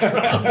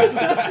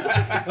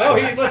 Oh,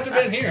 he must have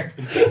been here.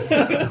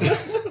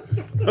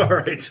 All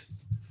right.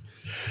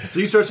 So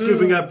you start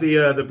scooping up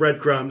the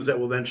breadcrumbs that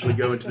will eventually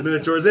go into the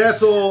Minotaur's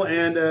asshole,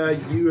 and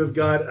you have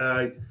got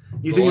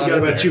you think you've got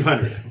about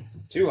 200.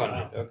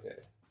 200. Okay.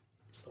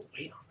 It's the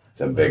weight on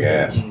It's a big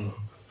ass.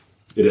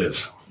 It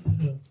is.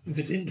 that. If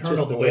it's internal,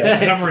 Just the the weight. way.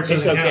 Encumbrance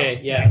It's doesn't okay.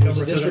 count. Yeah, there's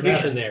a Encumbrance doesn't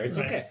distribution matter. there. It's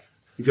Right. okay.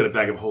 He's got a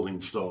bag of holding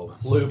installed.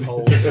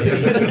 Loophole.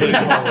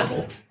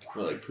 Loopholes.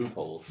 Or like poop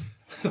holes.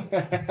 Just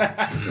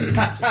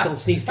don't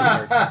sneeze too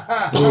hard.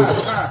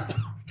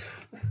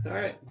 All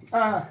right.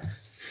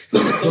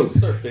 Don't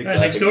start big All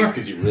right, next door.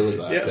 because you really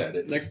laughed at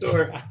it. Next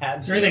door.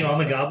 Is there anything on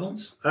the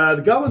goblins?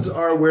 The goblins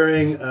are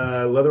wearing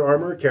leather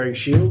armor, carrying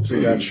shields.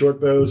 They got short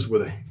bows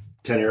with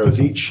 10 arrows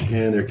each,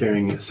 and they're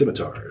carrying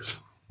scimitars.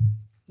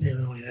 Yeah,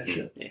 no, that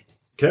shit.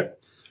 Okay.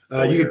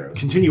 You can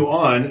continue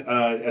on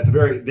at the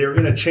very. They're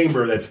in a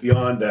chamber that's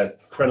beyond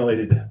that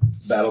crenellated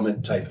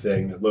battlement type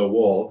thing, that low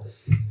wall,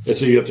 and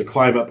so you have to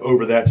climb up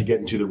over that to get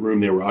into the room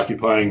they were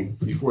occupying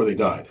before they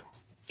died.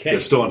 Okay.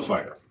 They're still on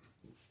fire.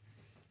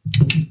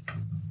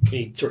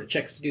 Any sort of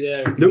checks to do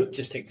that, or Nope.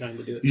 just take time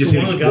to do it? You just So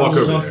need one of to the walk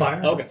goblins is over on there.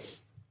 fire? Okay.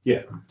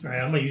 Yeah, All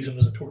right, I'm going to use him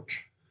as a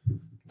torch.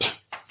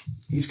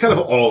 he's kind of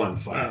all on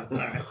fire. All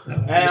right.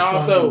 And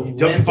also, You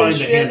don't limp find as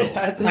the shit handle.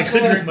 at this I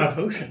could point. drink my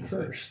potion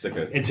first. Stick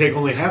a And take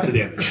only half the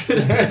damage.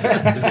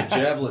 There's a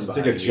javelin. Stick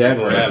a behind you.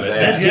 javelin in Grab his it.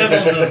 That ass.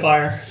 javelin's on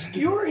fire.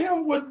 Skewer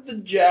him with the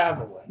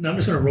javelin. No, I'm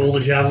just going to roll the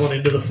javelin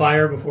into the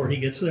fire before he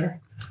gets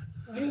there.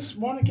 I just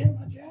want to get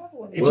my javelin.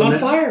 It's Well, on now-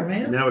 fire,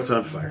 man. Now it's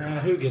on fire.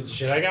 Who gives a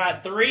shit? I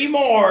got 3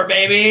 more,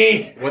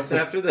 baby. What's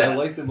after I that?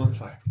 like them on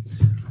fire.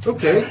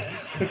 Okay.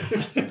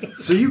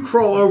 So you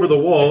crawl over the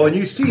wall, and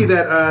you see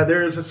that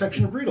there is a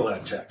section of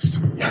read-aloud text.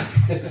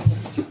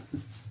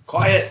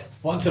 Quiet.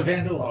 Once a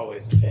vandal,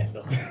 always a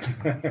vandal.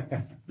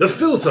 The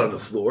filth on the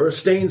floor,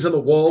 stains on the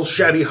walls,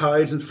 shabby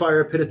hides, and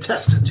fire pit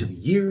attest to the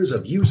years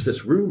of use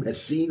this room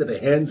has seen at the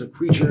hands of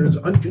creatures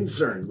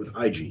unconcerned with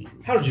hygiene.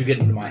 How did you get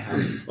into my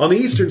house? On the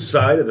eastern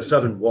side of the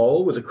southern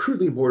wall was a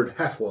crudely mortared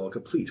half-wall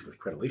complete with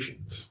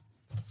crenellations.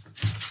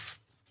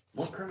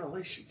 More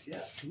crenellations,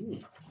 yes.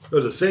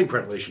 Those are the same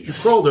crenellations you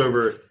crawled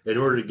over in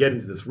order to get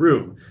into this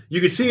room. You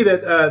can see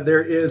that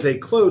there is a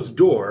closed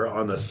door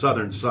on the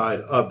southern side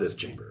of this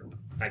chamber.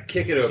 I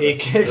kick it over. He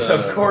kicks,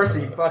 of course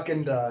he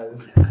fucking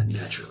does.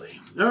 Naturally.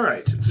 All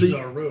right. So He's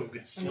our rogue.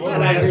 Well,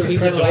 I heard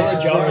he's a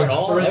bad job at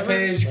all. First ever.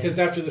 page, because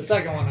after the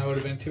second one, I would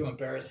have been too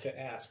embarrassed to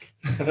ask.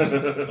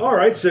 All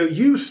right, so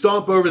you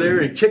stomp over there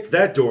and kick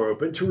that door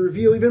open to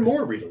reveal even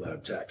more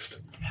read-aloud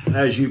text.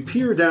 As you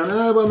peer down,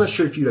 well, I'm not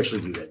sure if you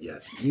actually do that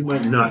yet. You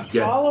might not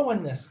get...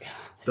 Following this guy.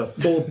 the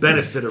full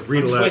benefit of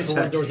read Just aloud wait for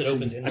one text. door that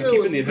opens in. I'm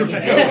keeping the adventure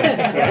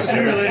going.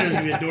 Sooner or later, there's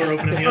going to be a door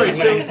opening the other Alright,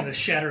 way. so- He's going to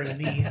shatter his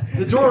knee.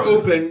 The door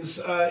opens,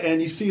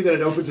 and you see that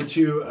it opens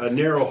into a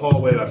narrow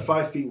hallway about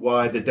 5 feet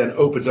wide that then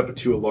opens up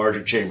into a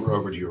larger chamber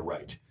over to your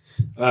right.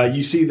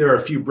 You see there are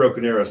a few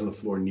broken arrows on the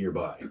floor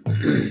nearby.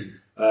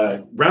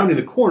 Rounding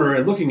the corner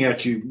and looking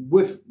at you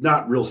with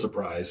not real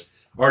surprise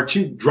are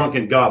 2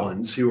 drunken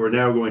goblins who are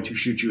now going to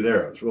shoot you with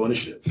arrows. Roll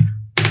initiative.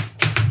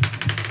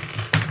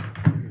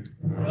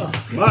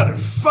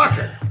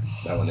 Motherfucker!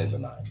 That one is a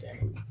 9,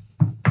 damn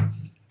it.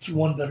 It's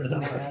one better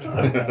than last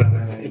time.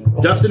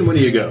 Dustin, when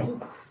do you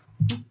go?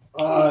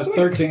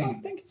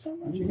 13. Thank you so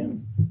much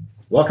again.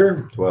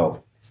 Walker?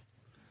 12.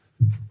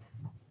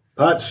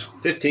 Potts?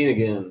 15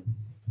 again.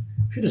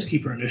 Should just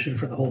keep our initiative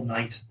for the whole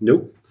night.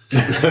 Nope.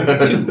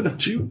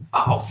 2.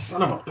 Oh,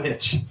 son of a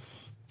bitch.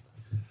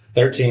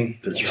 13.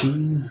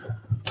 13.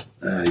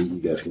 You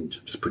guys can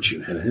just put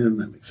you ahead of him.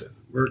 That makes it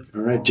work.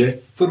 All right, Jay.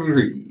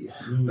 3.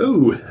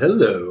 Oh,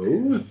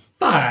 hello.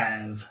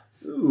 5.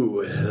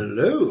 Oh,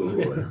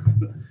 hello.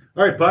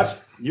 All right, Potts,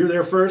 you're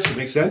there first. It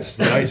makes sense.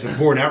 The dice have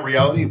borne out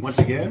reality once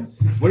again.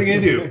 What are you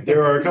going to do?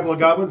 There are a couple of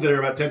goblins that are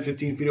about 10,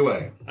 15 feet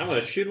away. I'm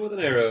going to shoot him with an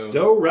arrow.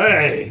 All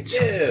right.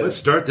 Yeah. Let's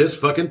start this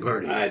fucking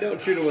party. I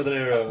don't shoot him with an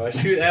arrow. I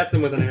shoot at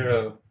them with an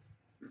arrow.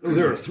 Oh,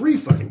 there are 3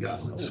 fucking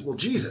goblins. Well,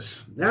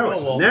 Jesus. Now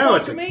it's Oh, well, now fuck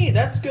it's a, me.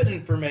 That's good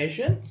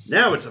information.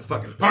 now it's a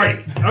fucking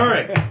party. All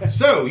right.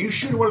 So you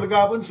shoot at one of the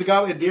goblins. The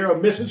goblin, the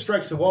arrow misses,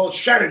 strikes the wall,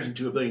 shatters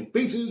into a billion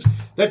pieces.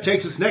 That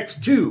takes us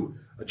next to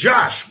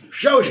Josh.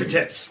 Show us your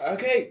tits.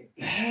 Okay.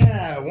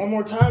 One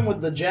more time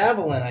with the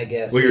javelin, I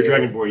guess. Well, you're here.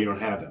 Dragonborn. You don't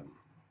have them.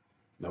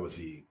 That was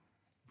the.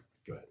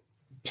 Go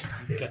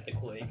ahead. Got the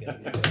clay.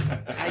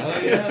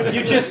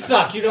 You just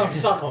suck. You don't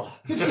suckle.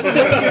 His face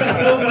is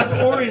filled with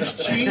orange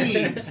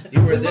cheese.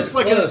 You were It this looks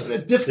like close.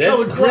 a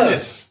discolored This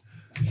grimace.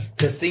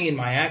 to seeing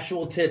my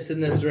actual tits in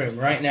this room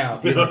right now.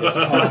 If you would just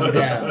calm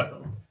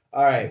down.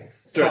 All right.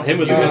 Threaten him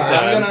with a good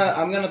time.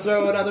 I'm gonna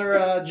throw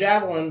another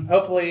javelin.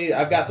 Hopefully,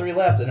 I've got 3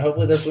 left, and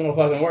hopefully this one will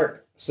fucking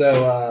work.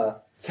 So,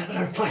 Set it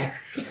on fire.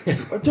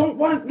 I don't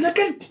want to look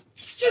at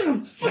just a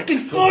fucking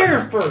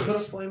fire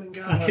first.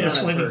 flaming I can't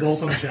swing a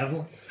bolt on the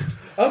javelin.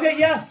 Okay,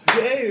 yeah,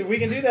 hey, we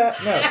can do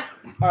that. No,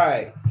 all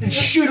right. And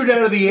shoot it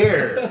out of the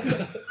air.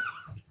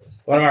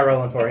 What am I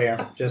rolling for here?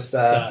 Just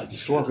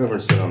Just walk over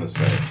and sit on his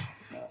face.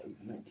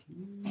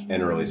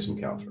 And release some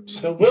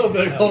counters. A little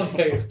bit of going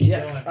face.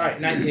 yeah. All right,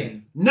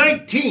 19.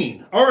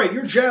 19. All right,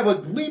 your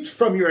javelin leaps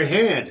from your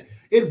hand.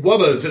 It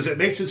wubbas as it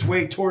makes its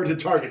way towards the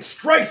target,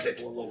 strikes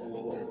it,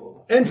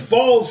 and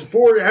falls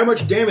for how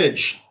much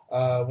damage?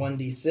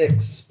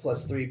 1d6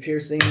 plus 3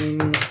 piercing.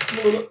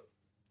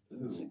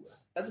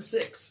 That's a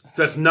 6. So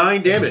that's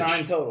 9 damage. That's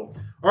 9 total.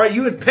 All right,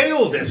 you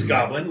impale this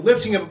goblin,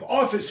 lifting him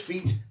off his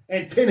feet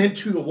and pin him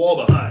to the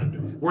wall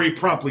behind, where he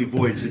promptly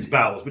voids his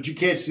bowels. But you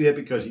can't see that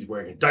because he's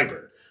wearing a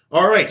diaper.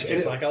 All right.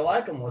 Just like I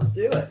like them. Let's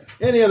do it.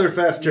 Any other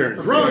fast turns?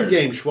 Wrong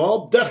game,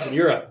 Schwab. Dustin,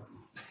 you're up.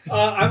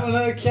 I'm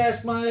going to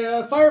cast my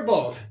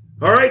firebolt.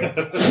 All right.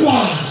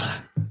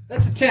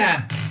 That's a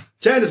 10.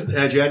 10 is.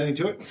 Did you add anything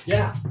to it?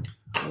 Yeah.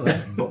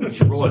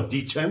 You roll a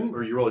d10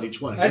 or you roll a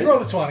d20? I'd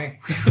roll a 20.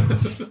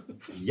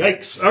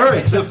 Yikes. All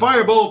right. So the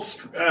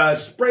firebolt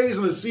sprays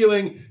on the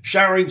ceiling,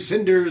 showering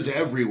cinders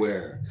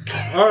everywhere.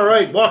 All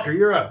right. Walker,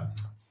 you're up.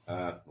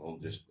 We'll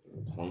just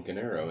plunk an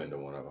arrow into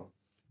one of them.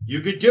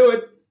 You could do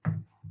it.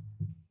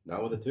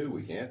 Not with a 2,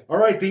 we can't. All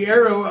right, the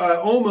arrow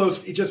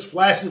it just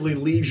flaccidly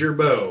leaves your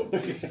bow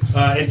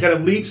and kind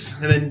of leaps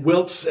and then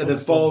wilts and then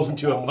falls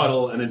into a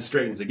puddle and then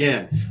straightens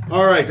again.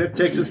 All right, that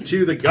takes us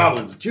to the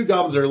goblins. The 2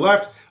 goblins are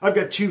left. I've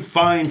got 2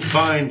 fine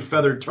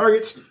feathered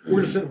targets. We're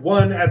going to send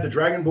one at the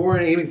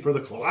Dragonborn, aiming for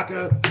the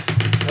cloaca.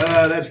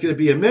 That's going to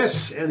be a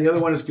miss, and the other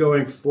one is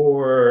going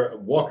for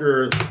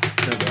Walker,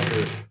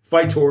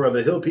 Fightor of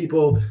the Hill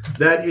People.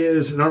 That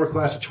is an armor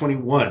class of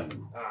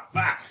 21.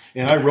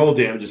 And I roll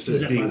damage instead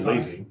Is of that being my 5?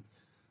 lazy.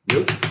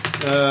 Nope.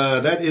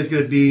 That is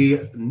going to be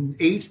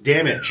 8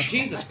 damage.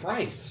 Jesus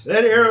Christ.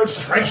 That arrow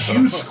strikes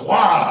you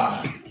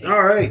squad.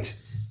 All right.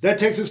 That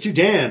takes us to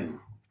Dan.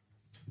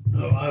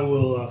 Oh, I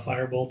will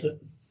firebolt it.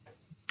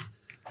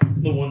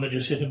 The one that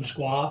just hit him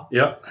squaw.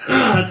 Yep.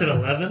 That's an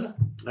 11.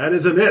 That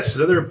is a miss.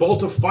 Another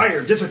bolt of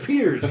fire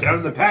disappears down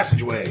in the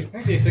passageway. I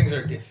think these things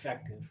are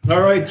defective. All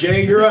right,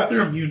 Jay, you're up.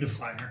 They're immune to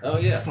fire. Oh,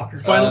 yeah. Fucker.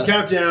 Final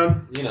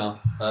countdown. You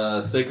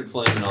know, Sacred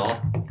Flame and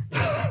all.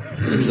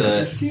 It's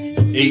at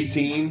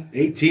 18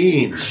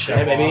 18.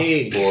 Hey,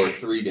 baby. for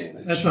 3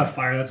 damage. That's not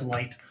fire, that's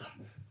light.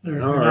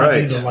 They're All not right.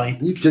 immune to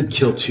light. You did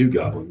kill 2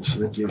 goblins.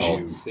 That It's gives called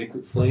you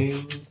Sacred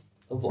Flame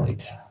of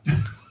Light.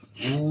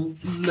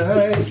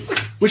 light.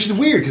 Which is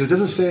weird because it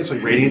doesn't say it's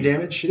like radiant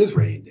damage. It is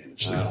radiant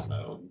damage. I don't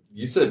know.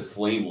 You said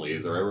flame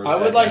laser. I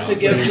would like to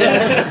give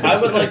them. I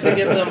would like to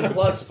give them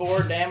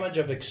 +4 damage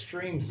of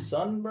extreme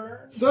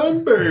sunburn.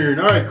 Sunburn.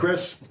 All right,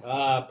 Chris.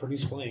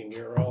 Produce flame.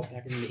 You're all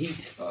packing the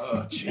heat.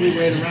 Oh, We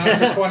wait around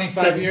for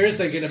 25 years,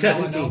 they get a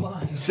 17.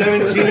 melanoma.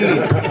 17.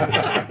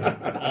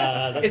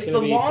 That It's gonna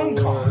the be long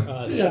for,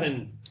 con.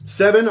 7.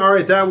 7. All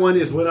right, that one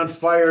is lit on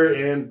fire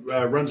and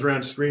runs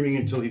around screaming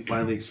until he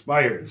finally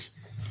expires.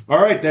 All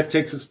right, that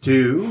takes us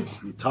to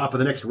the top of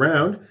the next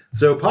round.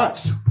 So,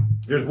 Potts,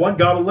 there's one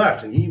goblin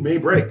left, and he may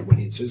break when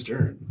it's his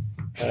turn.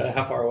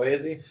 How far away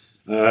is he?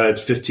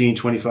 It's 15,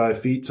 25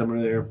 feet,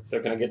 somewhere there. So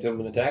can I get to him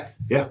and attack?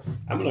 Yeah.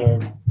 I'm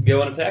gonna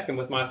go and attack him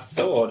with my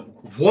sword.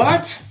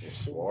 What? Your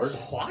sword?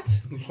 What?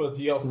 With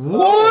your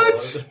What?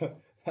 sword.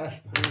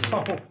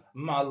 Oh,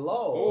 my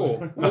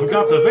lord. I've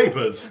got the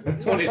vapors.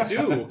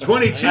 22.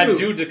 22. I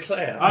do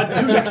declare.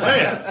 I do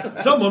declare.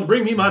 Someone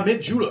bring me my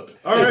mint julep.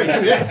 All right,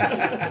 you hit.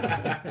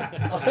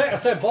 I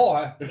said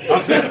boy.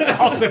 I'll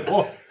say,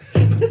 boy.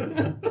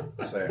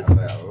 I say,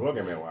 look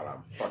at me while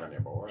I'm fucking you,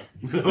 boy.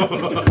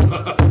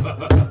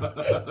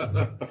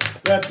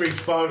 That brings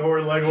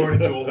Foghorn Leghorn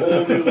into a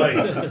whole new light.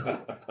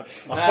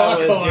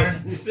 That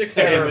was just 6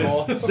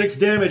 terrible. 6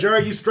 damage. All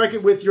right, you strike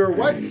it with your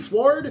what?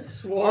 Sword?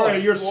 All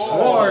right, your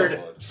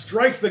sword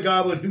strikes the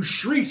goblin, who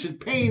shrieks in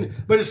pain,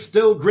 but is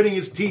still gritting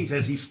his teeth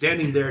as he's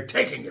standing there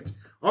taking it.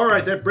 All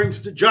right, that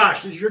brings to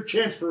Josh. This is your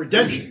chance for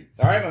redemption.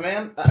 All right, my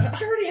man. I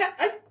already have.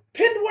 I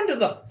pinned one to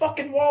the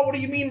fucking wall. What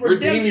do you mean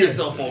redemption? Redeem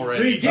yourself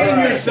already. Redeem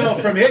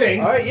yourself from hitting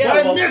All right, yeah.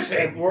 by Well,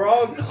 missing. we're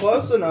all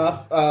close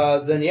enough.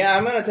 Then yeah,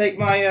 I'm gonna take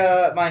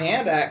my my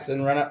hand axe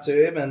and run up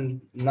to him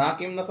and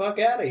knock him the fuck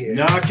out of here.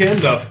 Knock him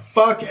the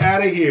fuck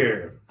out of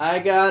here. I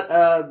got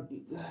a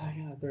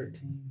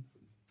 13.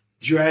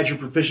 Did you add your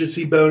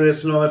proficiency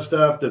bonus and all that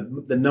stuff?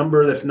 The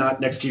number that's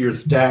not next to your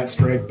stat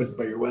strike, but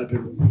by your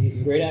weapon.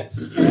 Great axe.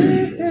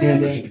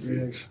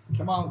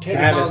 Come on, I kids.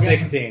 have a Logan.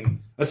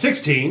 16. A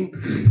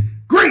 16.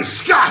 Great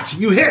Scott!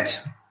 You hit!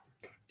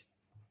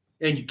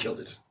 And you killed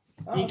it.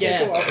 Oh,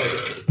 Egad. cool. I'll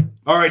take it.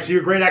 All right, so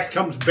your great axe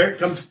comes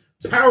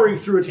powering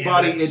through its Hand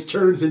body. axe. It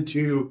turns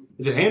into...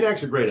 Is it hand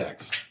axe or great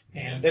axe?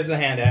 And It's a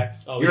hand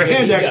axe. Oh, Your he's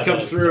hand got axe both.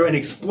 comes through and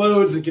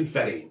explodes in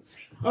confetti.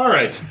 All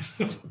right.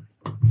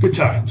 Good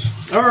times.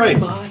 All right.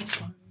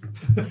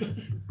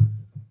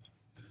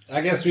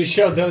 I guess we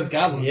showed those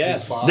goblins.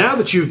 Yes. some spots. Now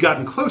that you've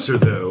gotten closer,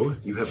 though,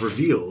 you have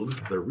revealed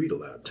the read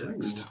aloud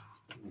text.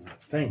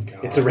 Thank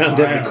God. It's around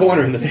every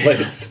corner in this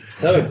place.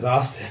 So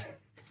exhausted.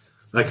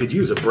 I could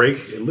use a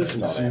break and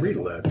listen to some read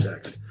aloud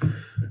text.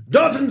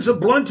 Dozens of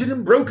blunted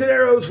and broken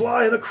arrows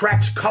lie on the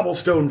cracked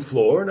cobblestone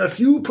floor, and a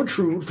few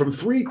protrude from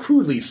 3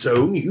 crudely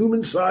sewn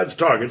human-sized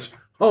targets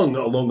hung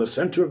along the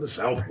center of the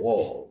south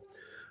wall.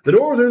 The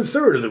northern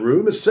third of the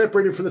room is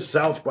separated from the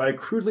south by a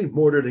crudely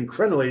mortared and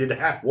crenellated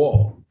half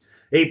wall.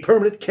 A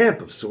permanent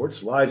camp of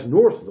sorts lies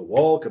north of the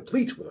wall,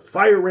 complete with a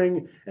fire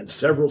ring and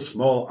several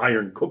small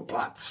iron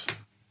cookpots.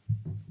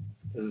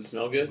 Does it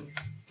smell good?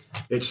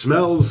 It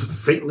smells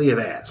faintly of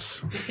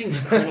ass. Thing's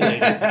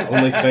crenellated.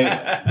 Only faint.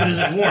 but is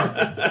it warm?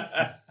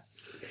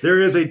 There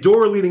is a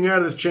door leading out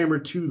of this chamber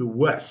to the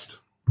west.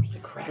 Where's the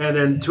crack? And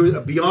then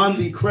beyond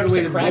the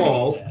crenellated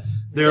wall,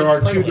 there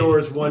are 2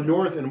 doors, one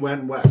north and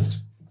one west.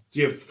 So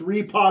you have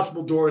 3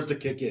 possible doors to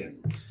kick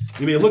in.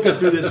 You may look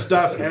through this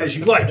stuff as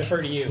you like.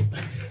 Defer to you.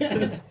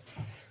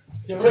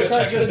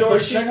 Check this door.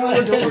 Check all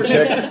the doors.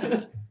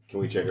 Check. Can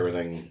we check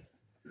everything?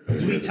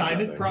 Do we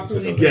time it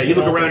properly? Yeah, you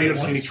look around, you don't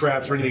see any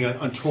traps or anything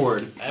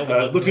untoward. That would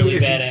look Looking really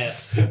if you-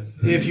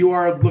 badass. If you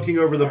are looking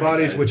over the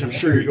bodies, which I'm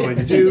sure you're going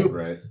to do,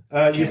 Right.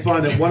 you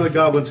find that one of the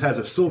goblins has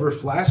a silver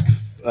flask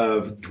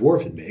of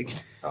dwarven make.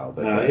 Oh,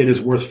 It is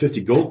worth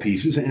 50 gold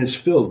pieces, and it's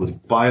filled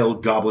with vile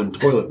goblin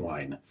toilet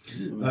wine.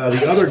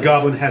 The other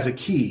goblin has a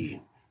key.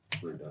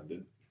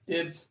 Redundant.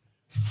 Dibs.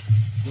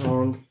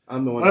 Wrong.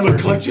 I'm the one I'm a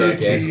searching collector of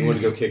jackass. You want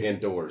keys. to go kick in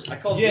doors. I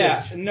call Yeah,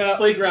 dibs. no.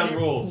 Playground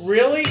rules.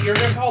 Really? You're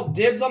gonna call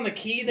dibs on the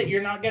key that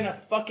you're not gonna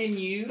fucking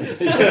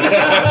use?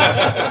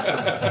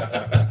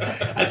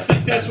 I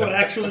think that's what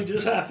actually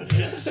just happened.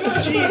 Yes.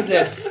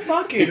 Jesus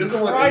fucking He doesn't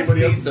want Christ,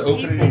 anybody else these to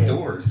open people. any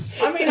doors.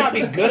 I may not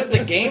be good at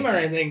the game or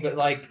anything, but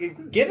like,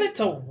 give it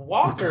to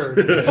Walker.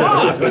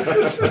 Fuck.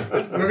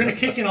 We're going to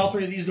kick in all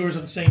 3 of these doors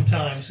at the same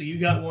time. So you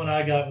got one,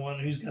 I got one.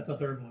 Who's got the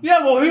third one? Yeah,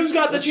 well, who's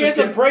got the Let's chance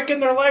just of breaking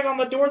their leg on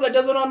the door that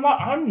doesn't unlock?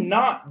 I'm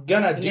not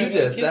gonna do you're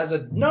gonna this kick- as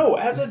a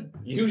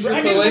Use your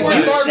dragonborn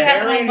collective. You sat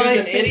on barbarian my who's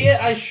an face. idiot.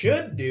 I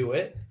should do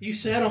it. You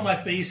sat on my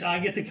face. I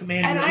get to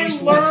command And you at I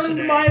least once learned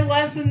today. my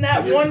lesson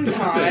that one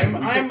time.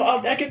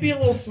 I could be a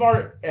little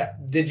smart.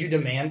 Did you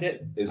demand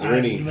it? Is there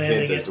any I'm landing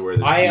hint as it. to where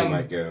this I key am-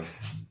 might go?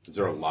 Is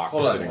there a lock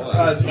Hold on, sitting hold on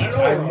on. this?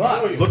 I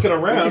must. Looking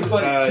around, We can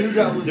fight 2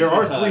 goblins there at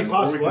are a 3 time, or we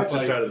possible can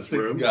exits fight out of this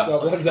 6 room.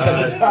 goblins. At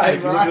a time,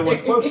 If you look at the one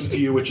right? closest to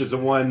you, which is the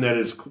one that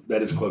is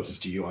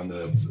closest to you on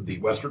the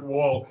western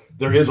wall,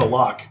 there is a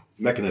lock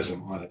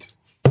mechanism on it.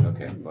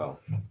 Okay, well,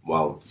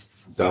 while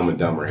Dumb and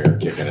Dumber here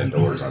kicking in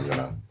doors, I'm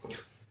gonna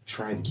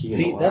try the key. in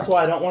See, the that's lock.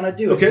 why I don't want to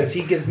do it Okay. because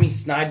he gives me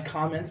snide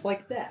comments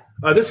like that.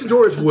 This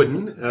door is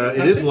wooden.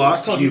 It is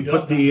locked. Tell You you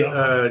put the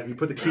dumb. you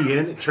put the key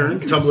in, it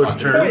turns, tumbler's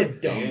turn,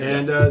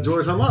 and the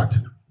door is unlocked.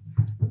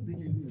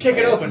 Kick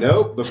it open.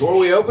 Nope. Before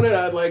we open it,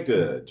 I'd like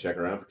to check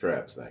around for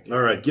traps. Thank you.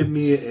 All right, give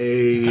me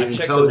a I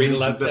checked the read intelligence.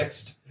 aloud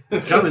text.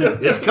 It's coming.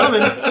 It's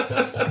coming.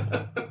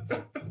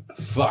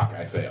 Fuck,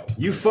 I failed.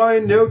 You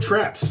find no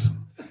traps.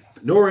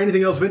 nor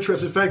anything else of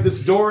interest. In fact,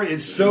 this door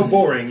is so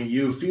boring,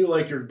 you feel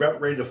like you're about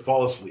ready to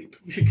fall asleep.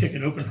 You should kick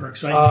it open for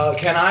excitement.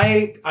 Can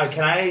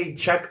I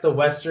check the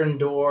western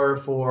door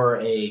for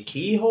a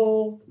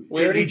keyhole?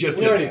 We already did.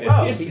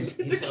 Oh. He's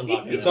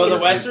unlocking it. So the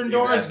western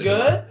door is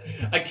good?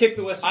 I kicked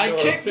the western door.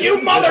 I kick you,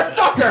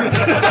 motherfucker!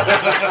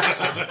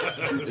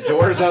 The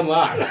door is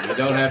unlocked. You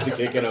don't have to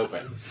kick it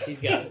open. He's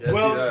got it.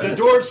 Well, the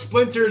door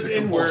splinters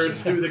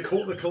inwards through the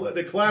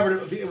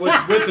collaborative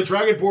with the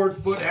dragonboard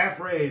foot half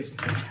raised.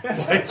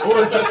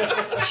 Vytor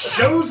just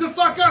shows the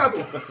fuck up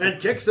and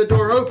kicks the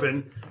door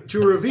open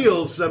to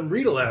reveal some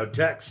read aloud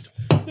text.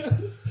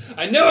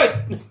 I knew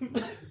it!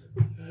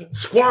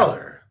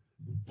 Squalor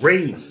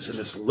reigns in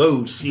this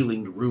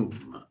low-ceilinged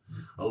room.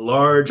 A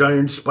large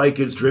iron spike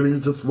is driven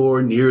into the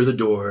floor near the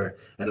door,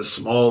 and a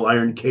small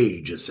iron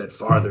cage is set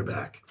farther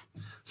back.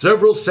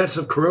 Several sets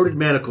of corroded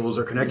manacles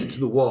are connected to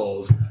the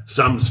walls.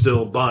 Some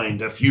still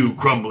bind a few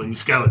crumbling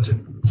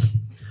skeletons.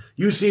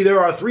 You see there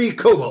are 3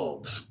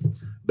 kobolds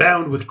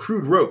bound with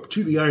crude rope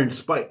to the iron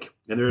spike,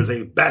 and there is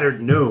a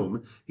battered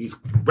gnome. He's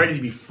ready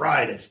to be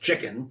fried as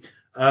chicken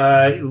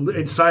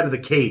inside of the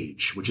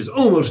cage, which is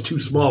almost too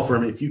small for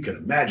him, if you can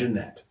imagine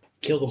that.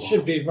 Kill them all.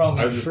 Should be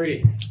Roman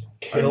free.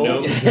 Kill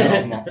gnomes-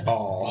 them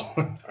all.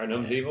 Are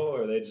gnomes evil,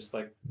 or are they just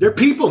like... They're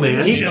people,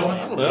 man. Keep It's chilling.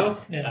 I don't know.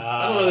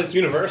 I don't know this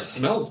universe.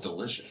 Smells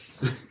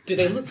delicious. Do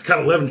they look?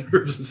 got 11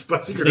 herbs and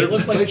spicy Do they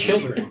herbs. look like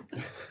children?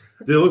 Do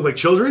they look like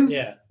children?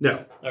 Yeah.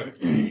 No.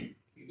 Okay.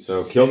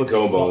 So kill the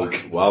kobolds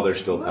while they're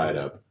still tied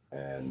up.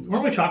 And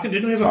Weren't we talking?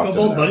 Didn't we have a Talked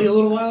kobold about buddy a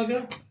little while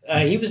ago?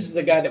 He was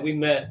the guy that we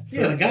met.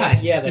 Yeah, the guy.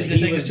 Yeah, He's that going to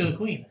he take was. us to the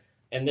queen.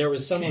 And there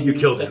was someone You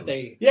killed that him.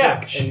 they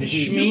Yeah, took, and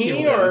he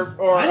Shmee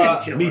or I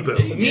didn't kill him.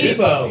 Meepo.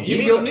 Meepo. You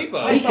killed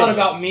Meepo. I thought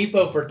about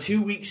Meepo for 2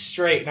 weeks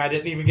straight, and I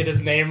didn't even get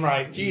his name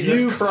right.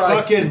 Jesus You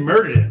Christ! fucking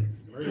murdered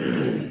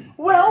him.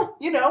 Well,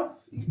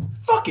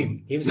 fuck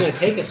him. He was going to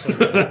take us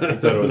somewhere. I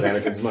thought it was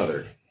Anakin's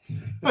mother.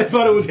 I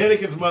thought it was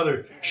Anakin's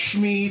mother,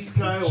 Shmee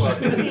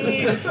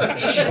Skywalker.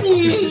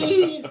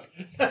 Shmee!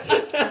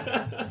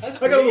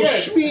 I got a little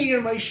shmee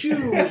in my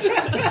shoe.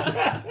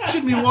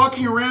 Shouldn't be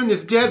walking around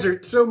this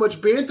desert. So much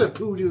bantha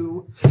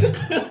poodoo.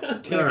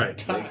 All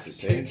right. Makes the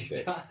same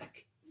stick.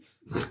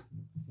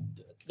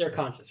 They're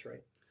conscious,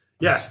 right?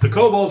 Yes, the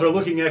kobolds are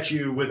looking at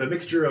you with a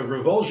mixture of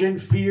revulsion,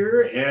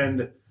 fear,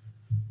 and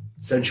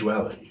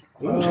sensuality.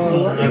 I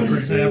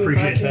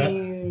appreciate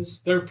that.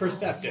 They're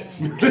perceptive.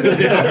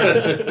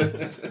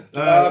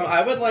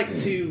 I would like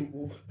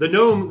to. The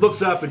gnome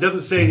looks up and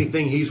doesn't say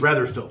anything. He's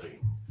rather filthy.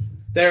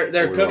 They're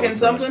We're cooking wrong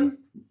something.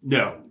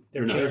 No.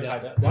 They're not. chained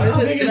up. Why does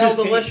How it big is smell this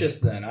cage? delicious?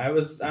 Then I'm.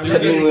 You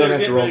don't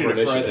have to roll for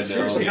initiative.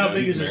 Seriously, how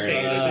big is this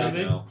cage? Like this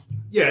big?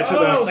 Yeah, it's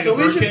about... like so a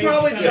we bird should cage?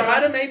 probably Yeah. try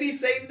to maybe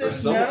save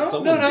this now.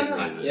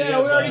 No. Yeah,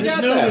 we already This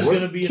got gnome that. is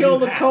gonna be a Kill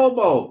new the hat.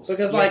 kobolds.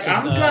 Because Yes,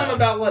 I'm and, kind of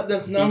about letting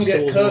this gnome get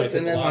stools cooked away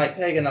and then from the like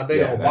taking a big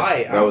Yeah, old that,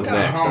 bite. that I'm was kinda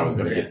next. I was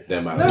going hungry. to get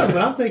them out No, of but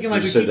there. I'm thinking like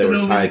You we said keep they the were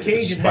gnome in the tied to the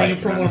cage and hang him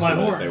spike, from not one of my so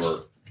that horns. They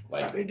were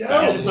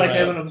like, It's like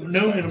having a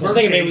gnome in a I was bird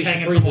thinking maybe we cage should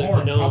hanging free from a the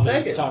horn. I'll gnome take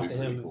and it. talk to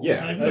him.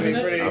 yeah. That'd be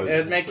pretty. I was-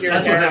 It'd make your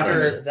That's what character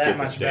happens. that Get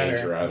much the danger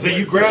better. out of So it.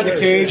 you grab the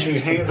cage and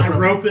you hang it I from...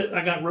 rope it.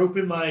 I got rope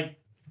in my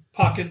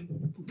pocket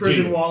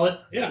prison wallet.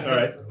 Yeah. All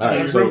right. All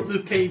right, I so rope the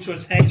cage so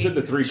it's you hanging, said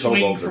the 3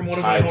 swinging kobolds from are one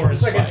of my tied to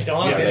horns. the It's like a spike.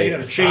 dog. Yeah,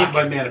 Yeah, Chained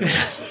by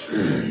manacles.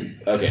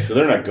 Okay, so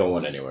they're not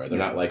going anywhere. They're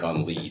not like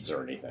on leads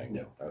or anything.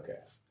 No. Okay.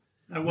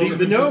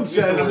 The gnome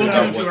says... I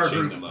welcome him to our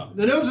group.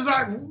 The gnome says,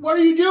 what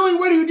are you doing?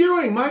 What are you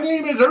doing? My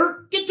name is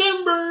Urk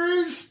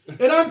Timbers,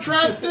 and I'm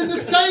trapped in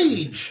this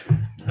cage.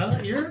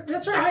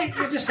 That's all right.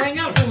 You just hang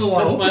out for a little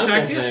while. That's We'll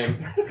my protect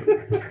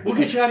uncle's you. name. We'll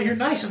get you out of here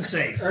nice and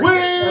safe.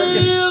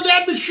 Well,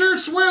 that'd be sure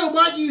swell.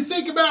 What do you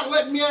think about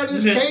letting me out of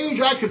this Yeah. cage?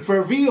 I could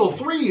reveal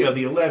 3 of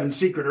the 11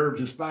 secret herbs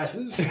and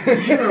spices.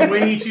 You are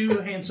way too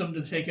handsome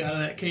to take out of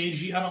that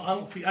cage. I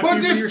don't feel. I But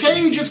fear for this your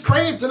cage safety. is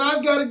cramped, and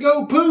I've got to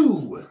go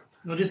poo.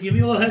 Well, just give me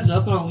a little heads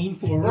up, and I'll lean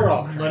forward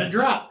and let it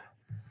drop.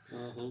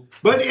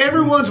 But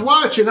everyone's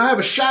watching. I have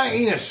a shy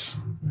anus.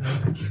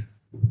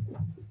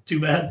 Too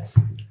bad.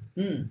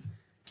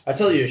 I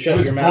tell you to shut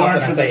was your born mouth,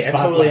 and I for say the I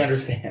totally spotlight.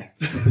 understand.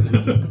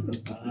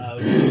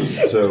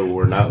 So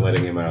we're not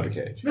letting him out of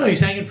the cage. No, he's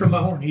hanging from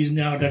my horn. He's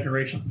now a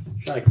decoration.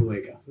 Who's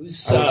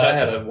I wish I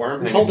had a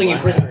worm. who's hanging holding you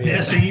from my prisoner? hat.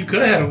 Yeah, see, you could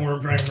have had a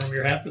worm hanging from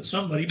your hat, but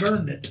somebody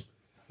burned it.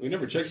 We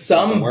never checked.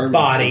 Somebody if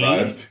the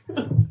worm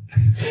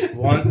survived.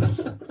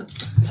 once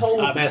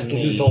told I'm asking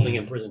me. who's holding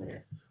him prisoner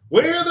here.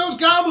 Well, those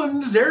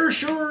goblins, they're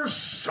sure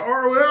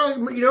are, well,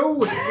 you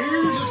know,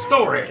 here's the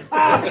story.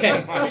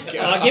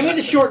 Okay, give me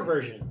the short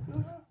version.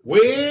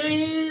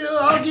 Well,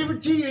 I'll give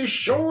it to you as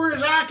sure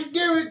as I can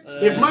do it.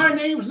 If my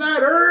name's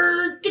not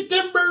Urk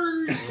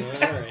Timbers.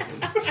 All right,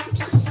 I'm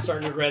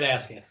starting to regret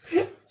asking.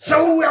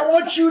 So I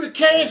want you to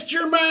cast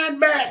your mind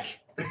back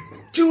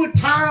to a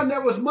time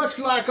that was much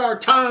like our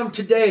time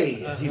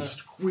today. As he's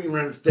squealing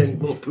around the thing,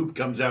 little poop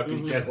comes out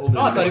because you can't hold it.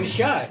 Oh, I thought he was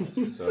shy.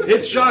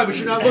 It's shy, but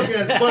you're not looking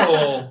at his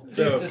butthole. He's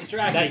So.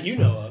 distracted. That you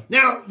know of.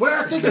 Now, when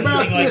I think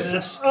about Anything like this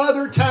this?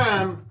 other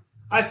time,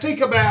 I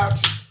think about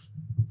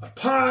a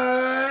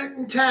point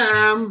in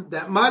time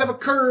that might have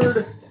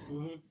occurred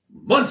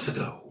months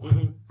ago.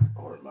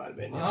 Or it might have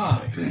been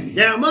yesterday.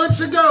 Now,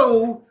 months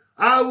ago,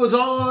 I was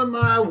on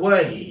my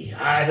way.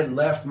 I had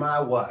left my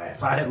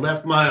wife. I had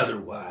left my other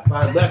wife.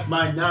 I had left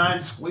my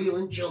 9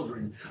 squealing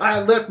children. I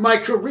had left my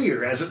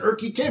career as an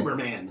Erky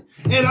timberman.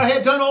 And I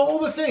had done all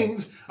the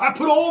things. I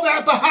put all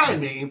that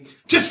behind me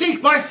to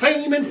seek my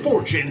fame and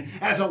fortune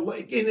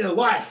in a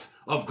life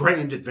of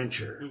grand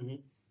adventure.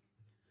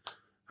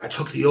 I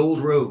took the old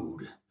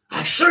road.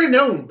 I should have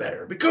known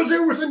better because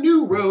there was a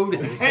new road,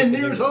 and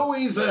there's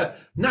always a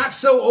not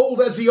so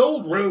old as the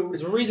old road.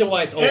 There's a reason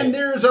why it's old. And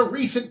there's a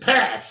recent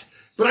path.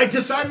 But I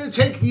decided to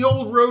take the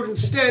old road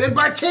instead, and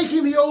by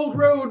taking the old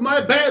road,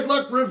 my bad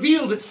luck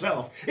revealed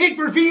itself. It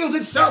revealed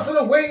itself in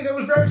a way that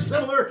was very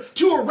similar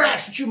to a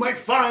rash that you might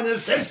find in a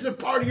sensitive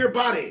part of your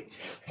body.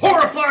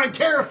 Horrifying,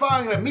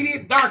 terrifying, an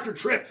immediate doctor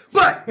trip.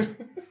 But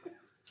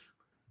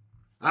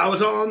I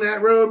was on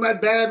that road, my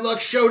bad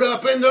luck showed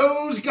up, and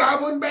those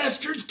goblin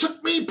bastards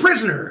took me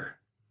prisoner.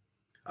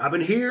 I've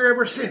been here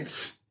ever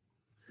since.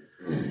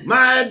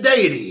 My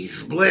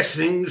deity's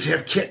blessings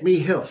have kept me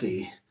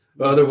healthy.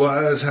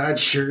 Otherwise, I'd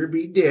sure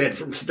be dead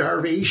from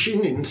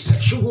starvation and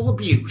sexual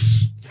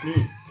abuse.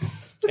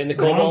 And the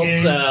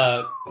kobolds,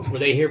 were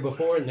they here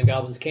before and the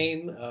goblins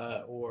came?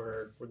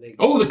 Or were they...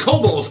 Oh, the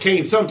kobolds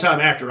came sometime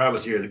after I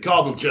was here. The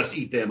goblins just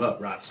eat them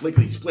up, right?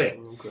 Lickety split.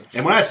 Okay.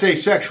 And when I say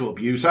sexual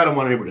abuse, I don't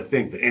want anyone to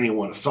think that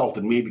anyone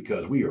assaulted me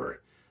because we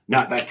are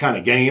not that kind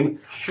of game.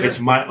 Sure. It's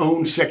my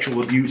own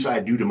sexual abuse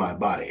I do to my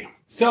body.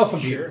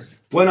 Self-abuse.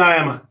 When I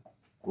am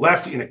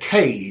left in a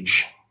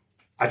cage,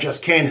 I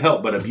just can't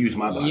help but abuse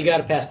my body. You got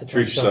to pass the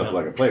Treat yourself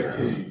like a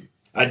playground.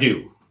 I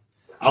do.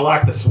 I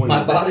like the swing.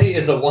 My body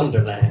is a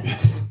wonderland.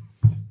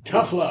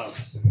 Tough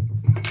love.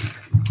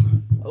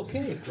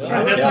 Okay. Well,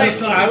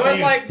 I would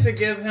like to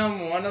give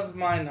him one of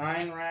my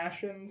 9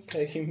 rations,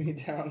 taking me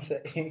down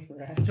to 8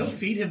 rations. Don't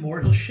feed him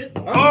more; he'll shit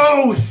more.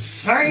 Oh,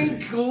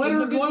 thank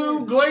Glitter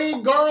Glue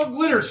Garl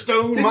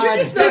Glitterstone. Did you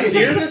just not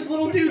hear this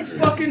little dude's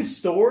fucking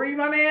story,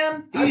 my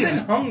man? I've been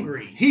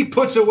hungry. He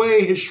puts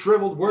away his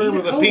shriveled worm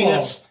of a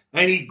penis,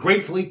 and he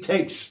gratefully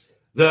takes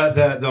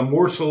the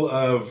morsel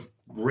of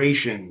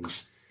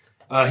rations.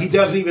 He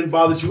doesn't even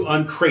bother to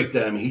uncrate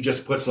them. He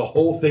just puts the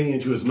whole thing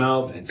into his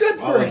mouth and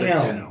swallows it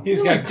down.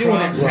 He's got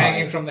crumbs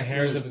hanging from the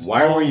hairs of his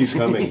Why were you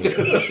coming here?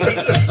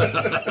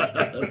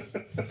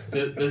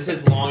 Does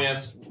his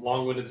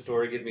long-winded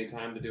story give me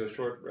time to do a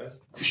short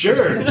rest?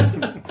 Sure.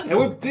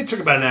 It took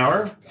about an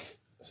hour.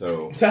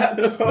 So,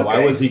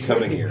 why was he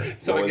coming here?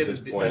 So what I was get his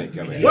to point in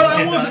coming here? Well,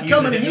 I wasn't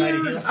coming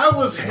here. I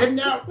was heading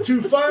out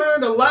to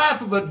find a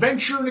life of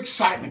adventure and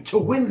excitement, to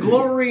win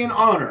glory and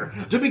honor,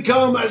 to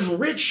become as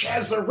rich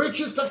as the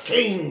richest of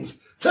kings,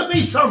 to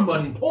be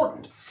someone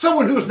important,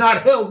 someone who's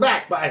not held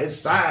back by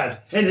his size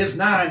and his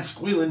 9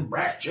 squealing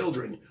brat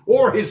children,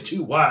 or his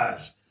 2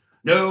 wives.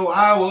 No,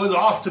 I was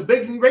off to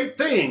big and great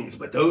things,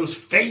 but those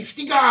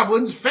feisty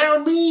goblins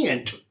found me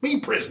and took me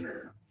prisoner.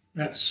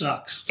 That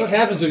sucks. That's what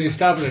happens when you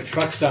stop at a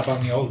truck stop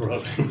on the old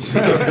road.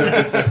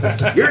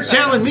 You're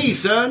telling me,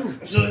 son.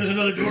 So there's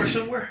another door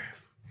somewhere?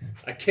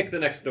 I kick the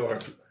next door.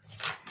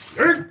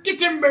 Erky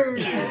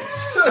timbers.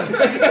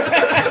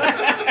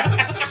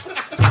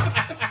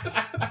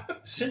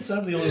 Since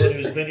I'm the only one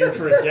who's been here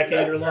for a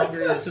decade or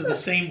longer, this is the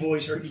same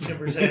voice Erky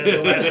Timbers had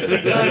the last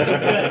 3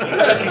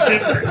 times.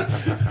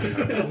 Erky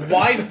Timbers.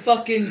 Why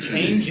fucking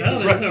change it? No,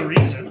 there's no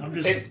reason. I'm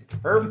just... It's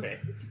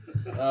perfect.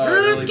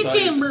 Erky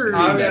timbers.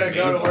 I'm gonna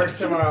go to work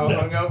tomorrow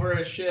hungover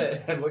as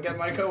shit and look at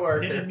my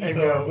coworker and and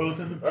go go, both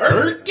in the...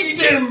 Erky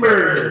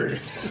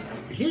timbers.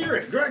 Here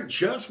at Drug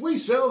Chuffs, we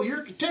sell the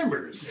Erky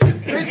timbers.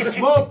 It's a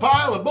small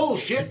pile of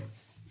bullshit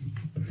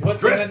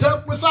dressed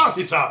up with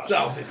saucy sauce.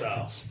 Saucy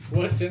sauce.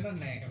 What's in the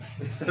name?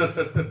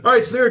 All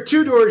right, so there are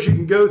 2 doors you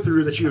can go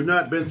through that you have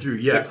not been through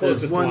yet.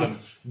 There's one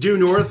due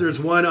north. There's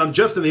one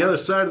just on the other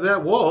side of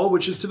that wall,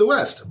 which is to the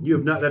west. You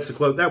have not. That's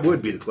the that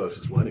would be the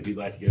closest one if you'd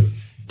like to go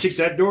kick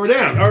that door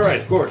down. All right,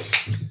 of course.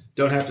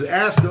 Don't have to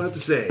ask. Don't have to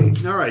say.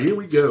 All right, here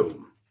we go.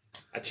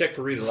 I check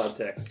for read aloud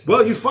text.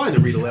 Well, you find the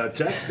read aloud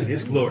text, and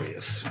it's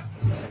glorious.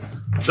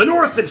 The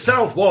north and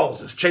south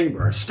walls of this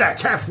chamber are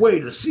stacked halfway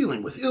to the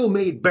ceiling with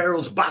ill-made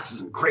barrels,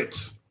 boxes, and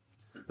crates.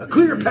 A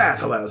clear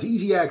path allows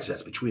easy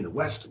access between the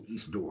west and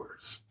east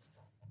doors.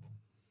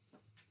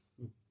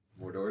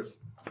 More doors?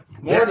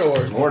 More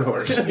doors. More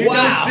doors. You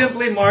don't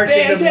simply march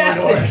into more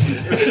doors.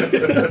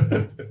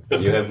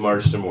 You have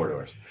marched to more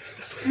doors.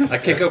 I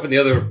kick open the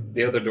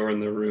other door in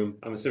the room.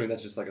 I'm assuming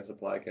that's just like a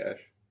supply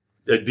cache.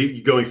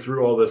 You going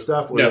through all this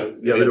stuff? No.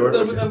 The other door? It's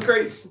open them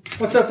crates.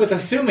 What's up with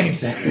assuming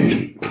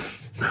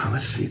things?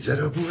 Let's see. Does that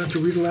open up to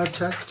read aloud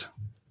text?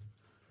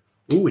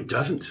 Ooh, it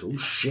doesn't. Oh,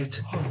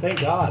 shit. Oh,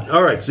 thank God.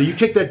 All right, so you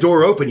kick that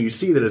door open. You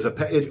see that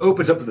it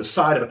opens up to the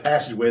side of a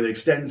passageway that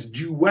extends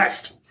due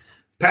west,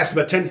 past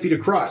about 10 feet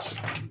across,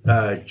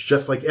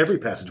 just like every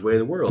passageway in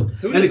the world.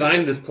 Who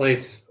designed this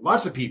place?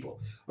 Lots of people.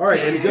 All right,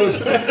 and it goes...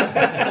 What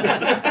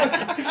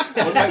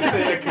did I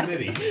say? A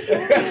committee.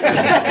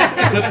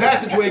 The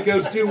passageway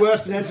goes due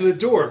west and enter the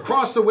door.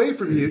 Across the way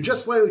from you,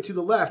 just slightly to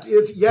the left,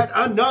 is yet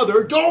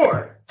another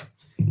door.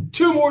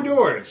 2 more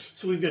doors.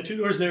 So we've got 2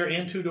 doors there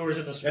and 2 doors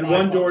in this. And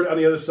 1 door on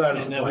the other side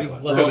of the And now supply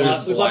we've closet.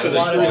 left a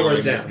lot of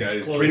doors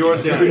down. 3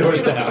 doors down. 3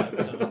 doors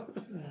down.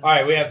 All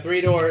right, we have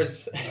 3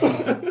 doors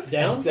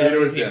Down? 7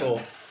 doors people.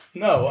 down.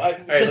 No,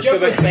 right, the let's joke go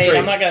back was to made.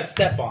 I'm crates. not going to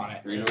step on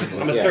it. I'm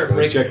gonna start go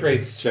breaking check,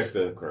 crates. Check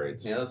the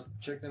crates. Yeah, let's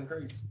check them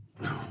crates.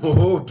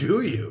 Oh,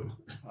 do you?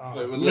 Wait,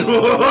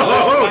 Oh,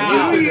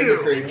 wow. do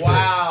you?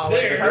 Wow,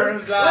 There. it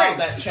turns out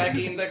Crates. that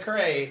checking the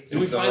crates. Did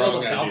we It's the find all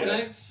wrong the Falcon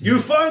idea. eggs? You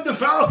find the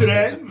falcon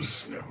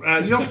eggs.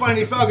 You don't find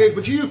any falcon eggs,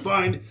 but you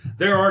find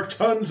there are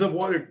tons of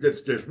water.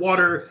 There's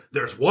water,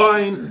 there's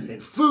wine,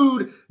 and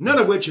food, none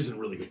of which is in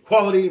really good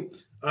quality.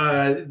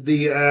 And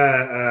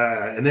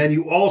then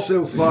you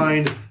also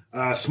find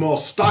a small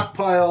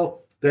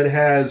stockpile that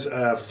has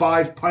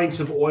 5 pints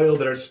of oil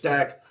that are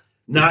stacked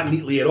not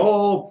neatly at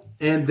all,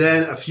 and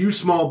then a few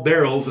small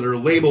barrels that are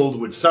labeled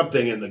with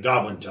something in the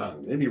goblin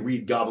tongue. Maybe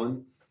read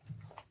goblin.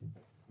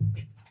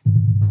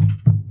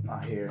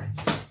 Not here.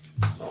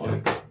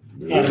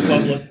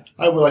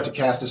 I would like to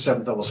cast a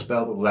 7th level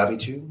spell with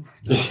Lavitu.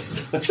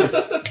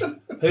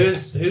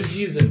 Who's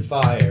using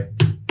fire?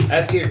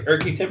 Ask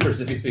Erky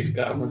Timbers if he speaks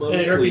Goblin.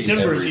 Hey, Erky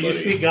Timbers, do you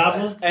everybody. speak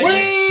Goblin?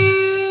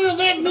 Well,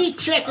 let me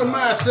check on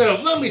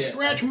myself. Let me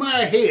scratch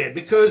my head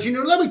because,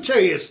 let me tell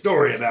you a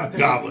story about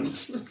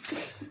goblins.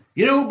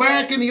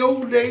 Back in the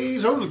old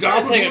days, those I'll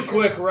goblins. take a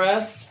quick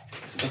rest.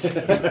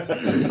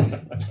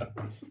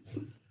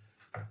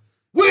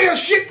 Well,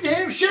 shit to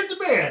him, shit to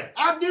bed.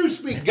 I do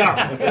speak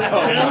goblin.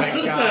 Bells to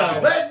the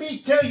bells. Let me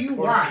tell you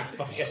why.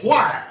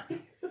 Why?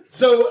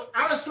 So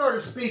I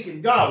started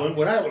speaking goblin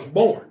when I was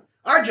born.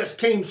 I just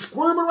came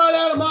squirming right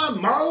out of my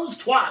mom's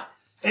twat.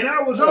 And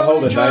I was Hold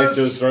only a knife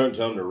to his just... throat and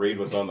tell him to read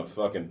what's on the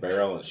fucking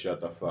barrel and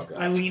shut the fuck up.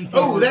 I lean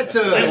Oh, forward. that's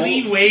I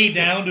lean way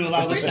down to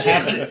allow this to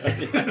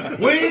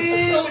happen.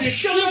 Well, shut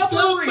shit up the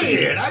and read.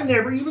 bed. I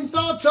never even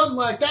thought something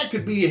like that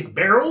could be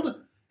barreled.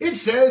 It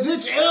says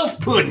it's elf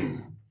pudding.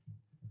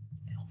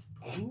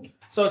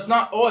 So it's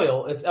not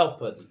oil, it's elf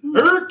pudding.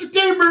 Erky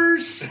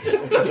Timbers.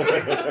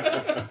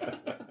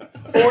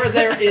 Or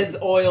there is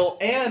oil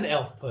and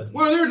elf pudding.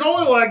 Well, there's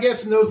oil, I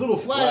guess, in those little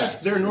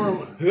flasks. They're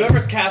normal.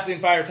 Whoever's casting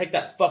fire, take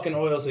that fucking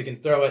oil so you can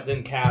throw it,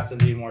 then cast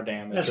and do more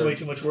damage. That's way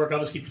too much work. I'll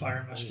just keep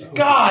firing my spell.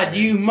 God,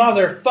 you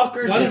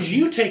motherfuckers! Why don't just-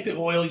 you take the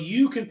oil?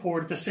 You can pour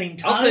it at the same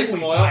time. I'll take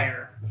some we oil.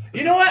 fire.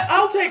 You know what?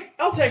 I'll take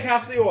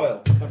half the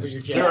oil.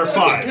 There are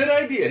 5. Good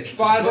idea.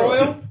 5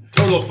 oil.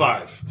 Total of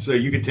 5. So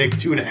you can take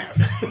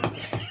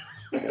 2.5.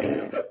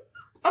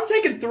 I'm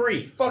taking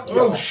 3. Fuck you.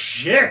 Oh,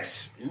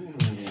 shit.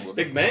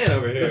 Big man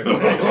over here.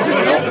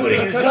 This elf pudding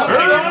is Because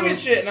I'm strong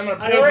as shit, and I'm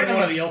gonna I pour it opened and one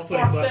I'm of the gonna elf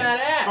pudding fuck buttons.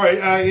 that ass. All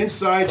right,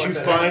 inside you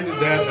find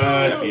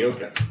that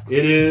Tapioca.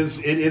 it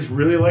is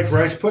really like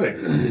rice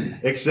pudding,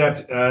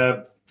 except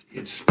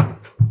it's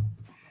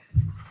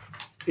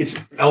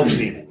elf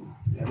semen.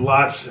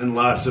 Lots and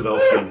lots of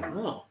elf semen.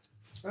 Oh,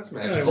 That's it's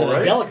magical, a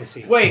right?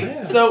 delicacy.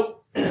 Wait,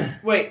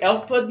 wait,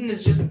 elf pudding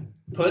is just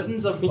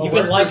puddings of You've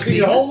been like for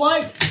your whole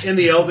life. In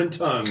the elven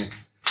tongue,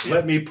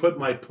 let me put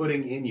my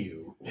pudding in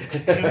you.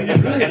 I mean,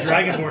 it's really a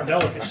dragonborn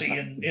delicacy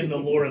in the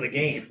lore of the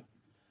game.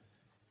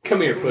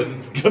 Come here,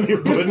 Puddin. Come here,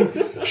 pudding.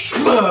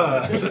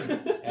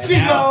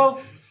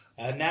 Seagull.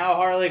 And now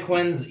Harley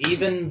Quinn's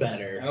even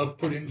better. Elf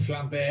pudding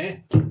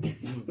flambe.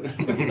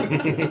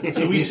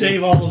 So we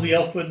save all of the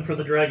elf pudding for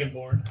the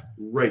dragonborn,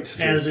 Right.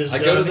 as is I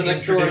done go to the in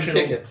next door and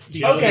traditional kick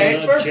it.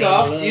 Okay, first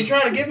off, Jala. you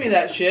trying to give me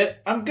that shit,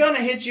 I'm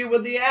gonna hit you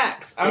with the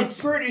axe. I'm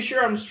pretty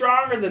sure I'm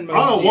stronger than most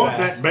I don't of you want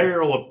ass. that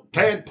barrel of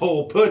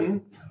tadpole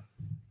pudding.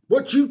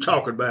 What you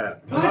talking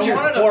about? If I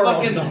wanted a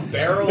fucking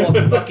barrel of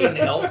fucking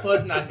elf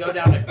pudding, I'd go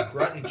down to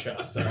Grunt and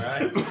Chuffs,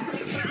 alright?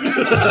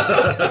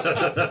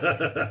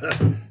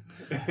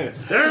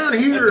 Down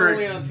here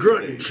only on at TV.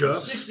 Grunt and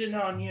Chuffs.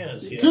 69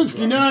 years here.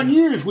 69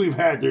 years we've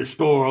had this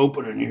store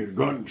open in here at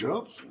Grunt and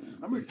Chuffs.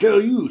 Let me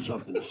tell you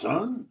something,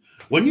 son.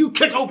 When you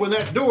kick open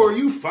that door,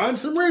 you find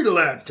some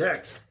read-aloud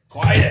text.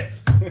 Quiet.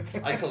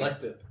 I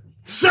collect it.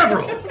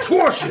 Several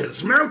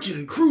torches mounted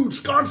in crude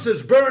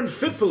sconces burn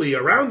fitfully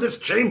around this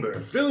chamber,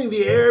 filling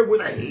the air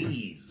with a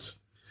haze.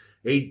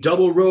 A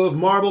double row of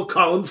marble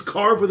columns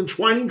carved with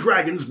entwining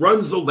dragons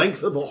runs the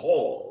length of the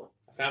hall.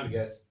 I found you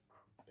guys.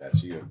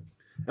 That's you.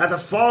 At the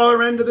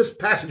far end of this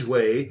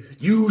passageway,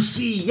 you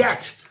see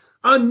yet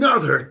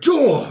another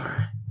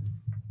door.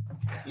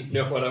 You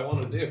know what I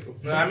want to do.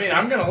 I mean,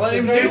 I'm gonna let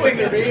him do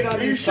it.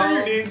 Are you sure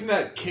your name's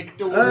not Kick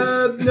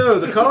Doors? No,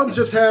 the columns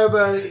just have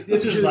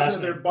What's his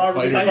last their name?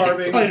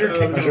 carvings Fighter of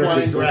King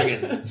entwined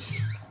dragon.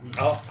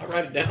 I'll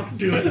write it down.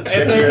 Do it.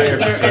 Is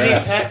there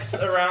any text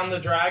around the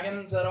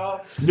dragons at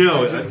all?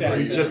 No, it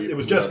Just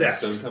was just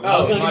that.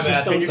 Oh, my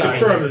bad. And you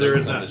confirm that there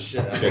is not.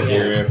 Check the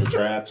area for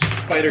traps.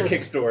 Fighter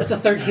Kick Store. That's a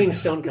 13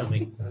 stone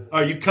coming.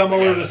 You come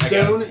over to the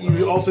stone,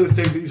 you also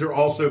think these are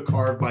also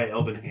carved by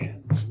elven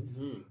hands.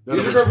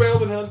 These are for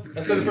Elven Hounds.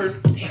 I said it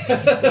first.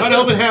 Not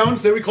elven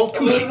hounds, they were called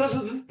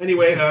kushis.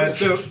 Anyway,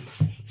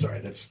 sorry,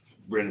 that's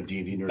random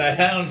D&D nerd. The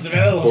hounds of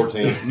elves.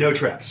 14. No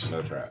traps.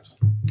 No traps.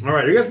 All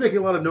right, are you guys making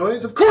a lot of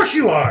noise? Of course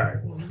you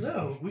are. Well,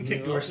 no, we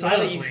kick doors Now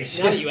that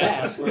silently. you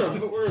ask. He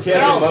has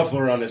a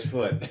muffler on his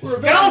foot.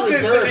 Stealth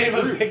is the name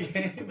of the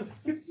game.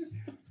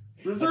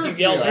 You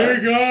yell at.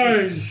 Hey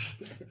guys.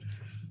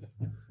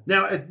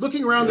 Now,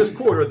 looking around this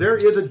corridor, there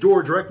is a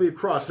door directly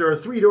across. There are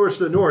 3 doors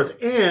to the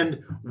north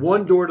and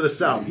 1 door to the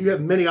south. You have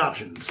many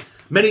options,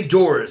 many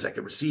doors that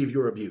can receive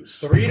your abuse.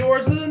 3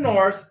 doors to the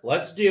north.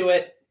 Let's do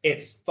it.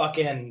 It's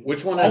fucking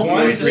Which one All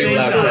has three the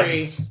at the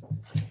most same read time. loud?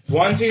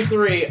 1, 2,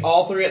 3.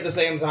 All 3 at the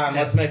same time.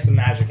 Let's make some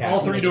magic happen.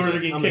 All 3 doors are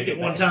getting kicked at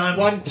one time.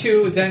 1,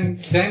 2, then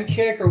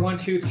kick, or 1,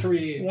 2,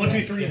 3. 1,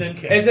 2, 3, then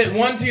kick. Is it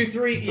 1, 2,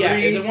 3? Yeah.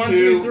 Is it 1,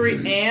 2,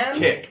 3 and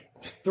Kick.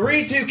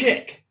 3, 2,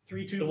 kick?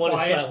 3, 2, The one is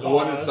quiet. silent. The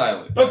one is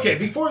silent. Okay,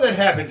 before that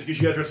happens,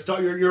 because you guys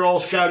are you're all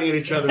shouting at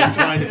each other and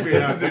trying to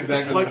figure out This is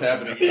exactly what's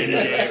happening in the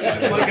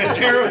game. like a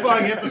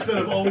terrifying episode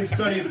of Always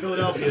Sunny in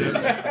Philadelphia.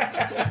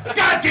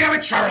 God damn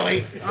it,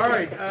 Charlie! All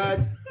right,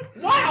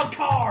 Wild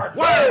card!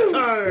 wild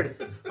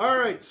card. All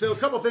right, so a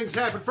couple things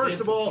happen. First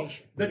of all,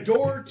 the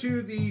door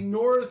to the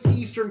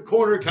northeastern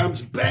corner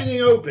comes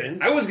banging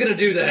open. I was gonna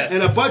do that.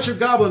 And a bunch of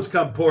goblins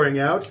come pouring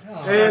out.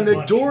 And the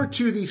bunch. door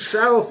to the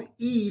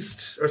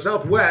southeast or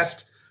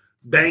southwest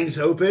bangs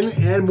open,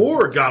 and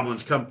more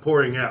goblins come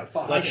pouring out,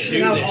 Let's Shoot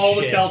do out this all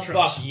the shit.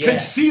 caltrops. Fuck yes.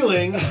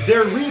 concealing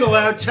their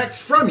read-aloud text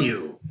from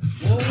you.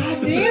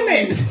 Damn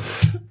it!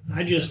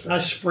 I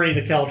spray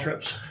the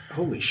caltrops.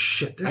 Holy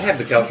shit! I have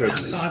the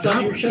caltrops. I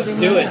thought you were shoving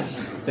Do them it.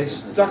 out. They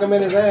stuck him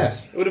in his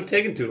ass. It would have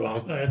taken too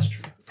long. Oh, that's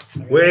true.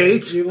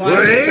 Wait, You line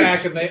it back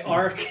wait. and they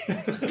arc.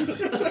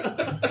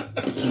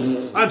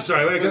 I'm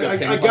sorry,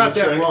 I got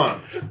that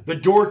wrong. The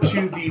door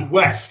to the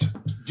west,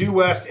 due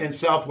west and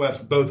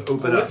southwest both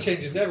open Well, up. this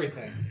changes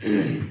everything.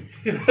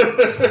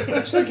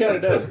 Actually, kind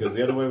of does, because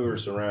the other way we were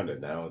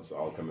surrounded. Now it's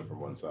all coming from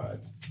one side.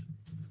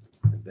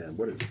 Then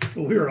what is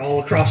We were all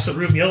across the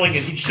room yelling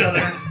at each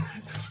other.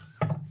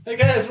 Hey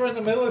guys, we're in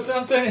the middle of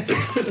something.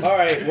 All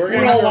right, we're We're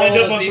gonna all roll lined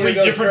up to on see 3 who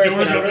goes different first,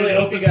 doors and I really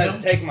open hope you them.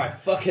 guys take my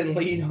fucking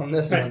lead on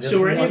this one. Right, Just so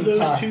were any one of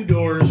those time. 2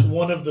 doors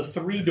one of the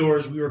 3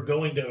 doors we were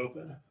going to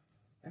open?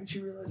 Didn't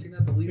you realize you're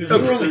not the leader?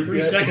 Because we were only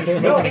 3 seconds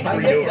from opening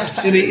 3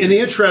 doors. in the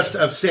interest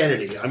of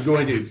sanity, I'm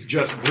going to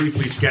just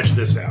briefly sketch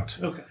this out.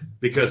 Okay.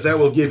 Because that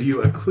will give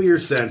you a clear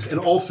sense, and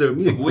also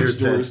me a clear Which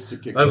doors sense to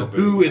kick of open.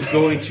 who is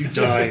going to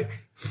die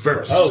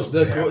first. Oh,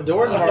 the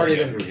doors have already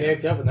been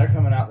kicked up, and they're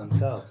coming out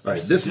themselves. All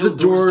right, this is Still the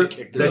door doors to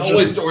kick. There's that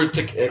always just doors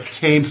to kick.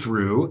 came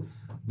through.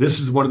 This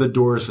is one of the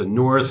doors to the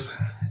north,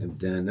 and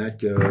then that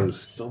goes.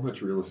 So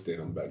much real estate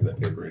on the back of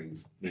that paper, and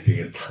he's making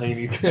a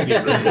tiny, tiny.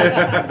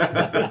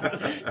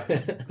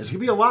 There's gonna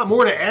be a lot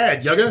more to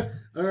add, Yuga.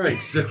 All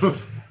right, so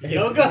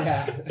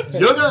Yoga.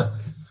 Yuga.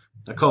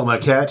 I call my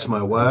cats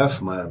my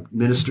wife, my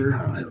minister.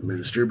 I don't have a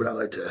minister, but I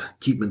like to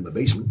keep them in the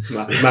basement.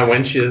 My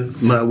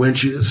wenches. My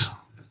winches.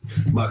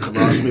 My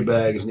colostomy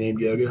bag is named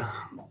Yuga.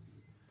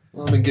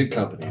 Well, I'm in good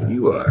company.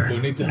 You are. Who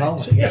needs a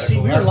helmet? So, yeah, see,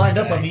 we were lined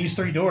up on these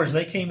 3 doors.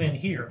 They came in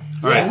here.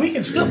 All right. So we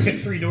can still kick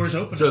 3 doors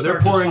open. So and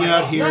they're start this pouring fight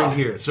out off. here and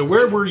here. So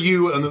where were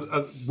you? On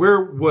the, where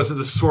was this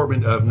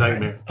assortment of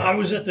nightmare? I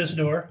was at this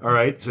door. All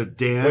right. So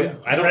Dan,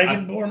 I don't.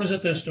 Dragonborn was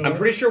at this door. I'm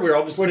pretty sure we were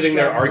all just Which sitting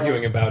there Dragonborn?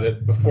 arguing about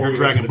it before You're we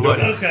went to the Dragon Blood.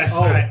 door. Okay. Oh,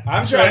 all right.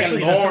 I'm so actually,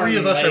 the Dragonborn, 3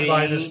 of us are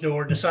by lady. this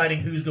door, deciding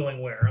who's going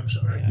where. I'm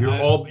sorry. you're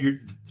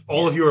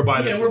all of you are by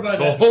Yeah, this. we're by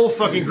the this. whole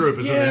fucking group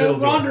is in the Yeah, middle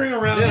door. wandering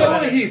around. Yeah,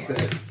 What he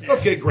says.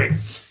 Okay, great.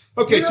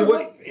 Okay, so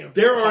what?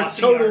 There are a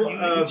total You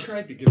of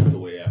tried to give us a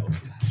way out.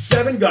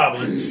 7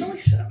 goblins, It's only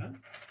 7.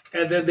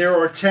 and then there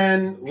are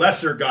 10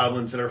 lesser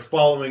goblins that are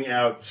following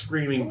out,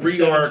 screaming It's only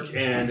Breark 17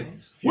 and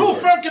goblins. "We'll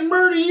fucking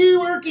murder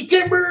you, Erky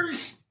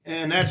Timbers!"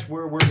 And that's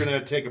where we're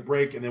gonna take a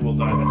break, and then we'll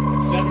dive into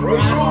this.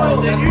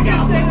 Did you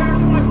just say there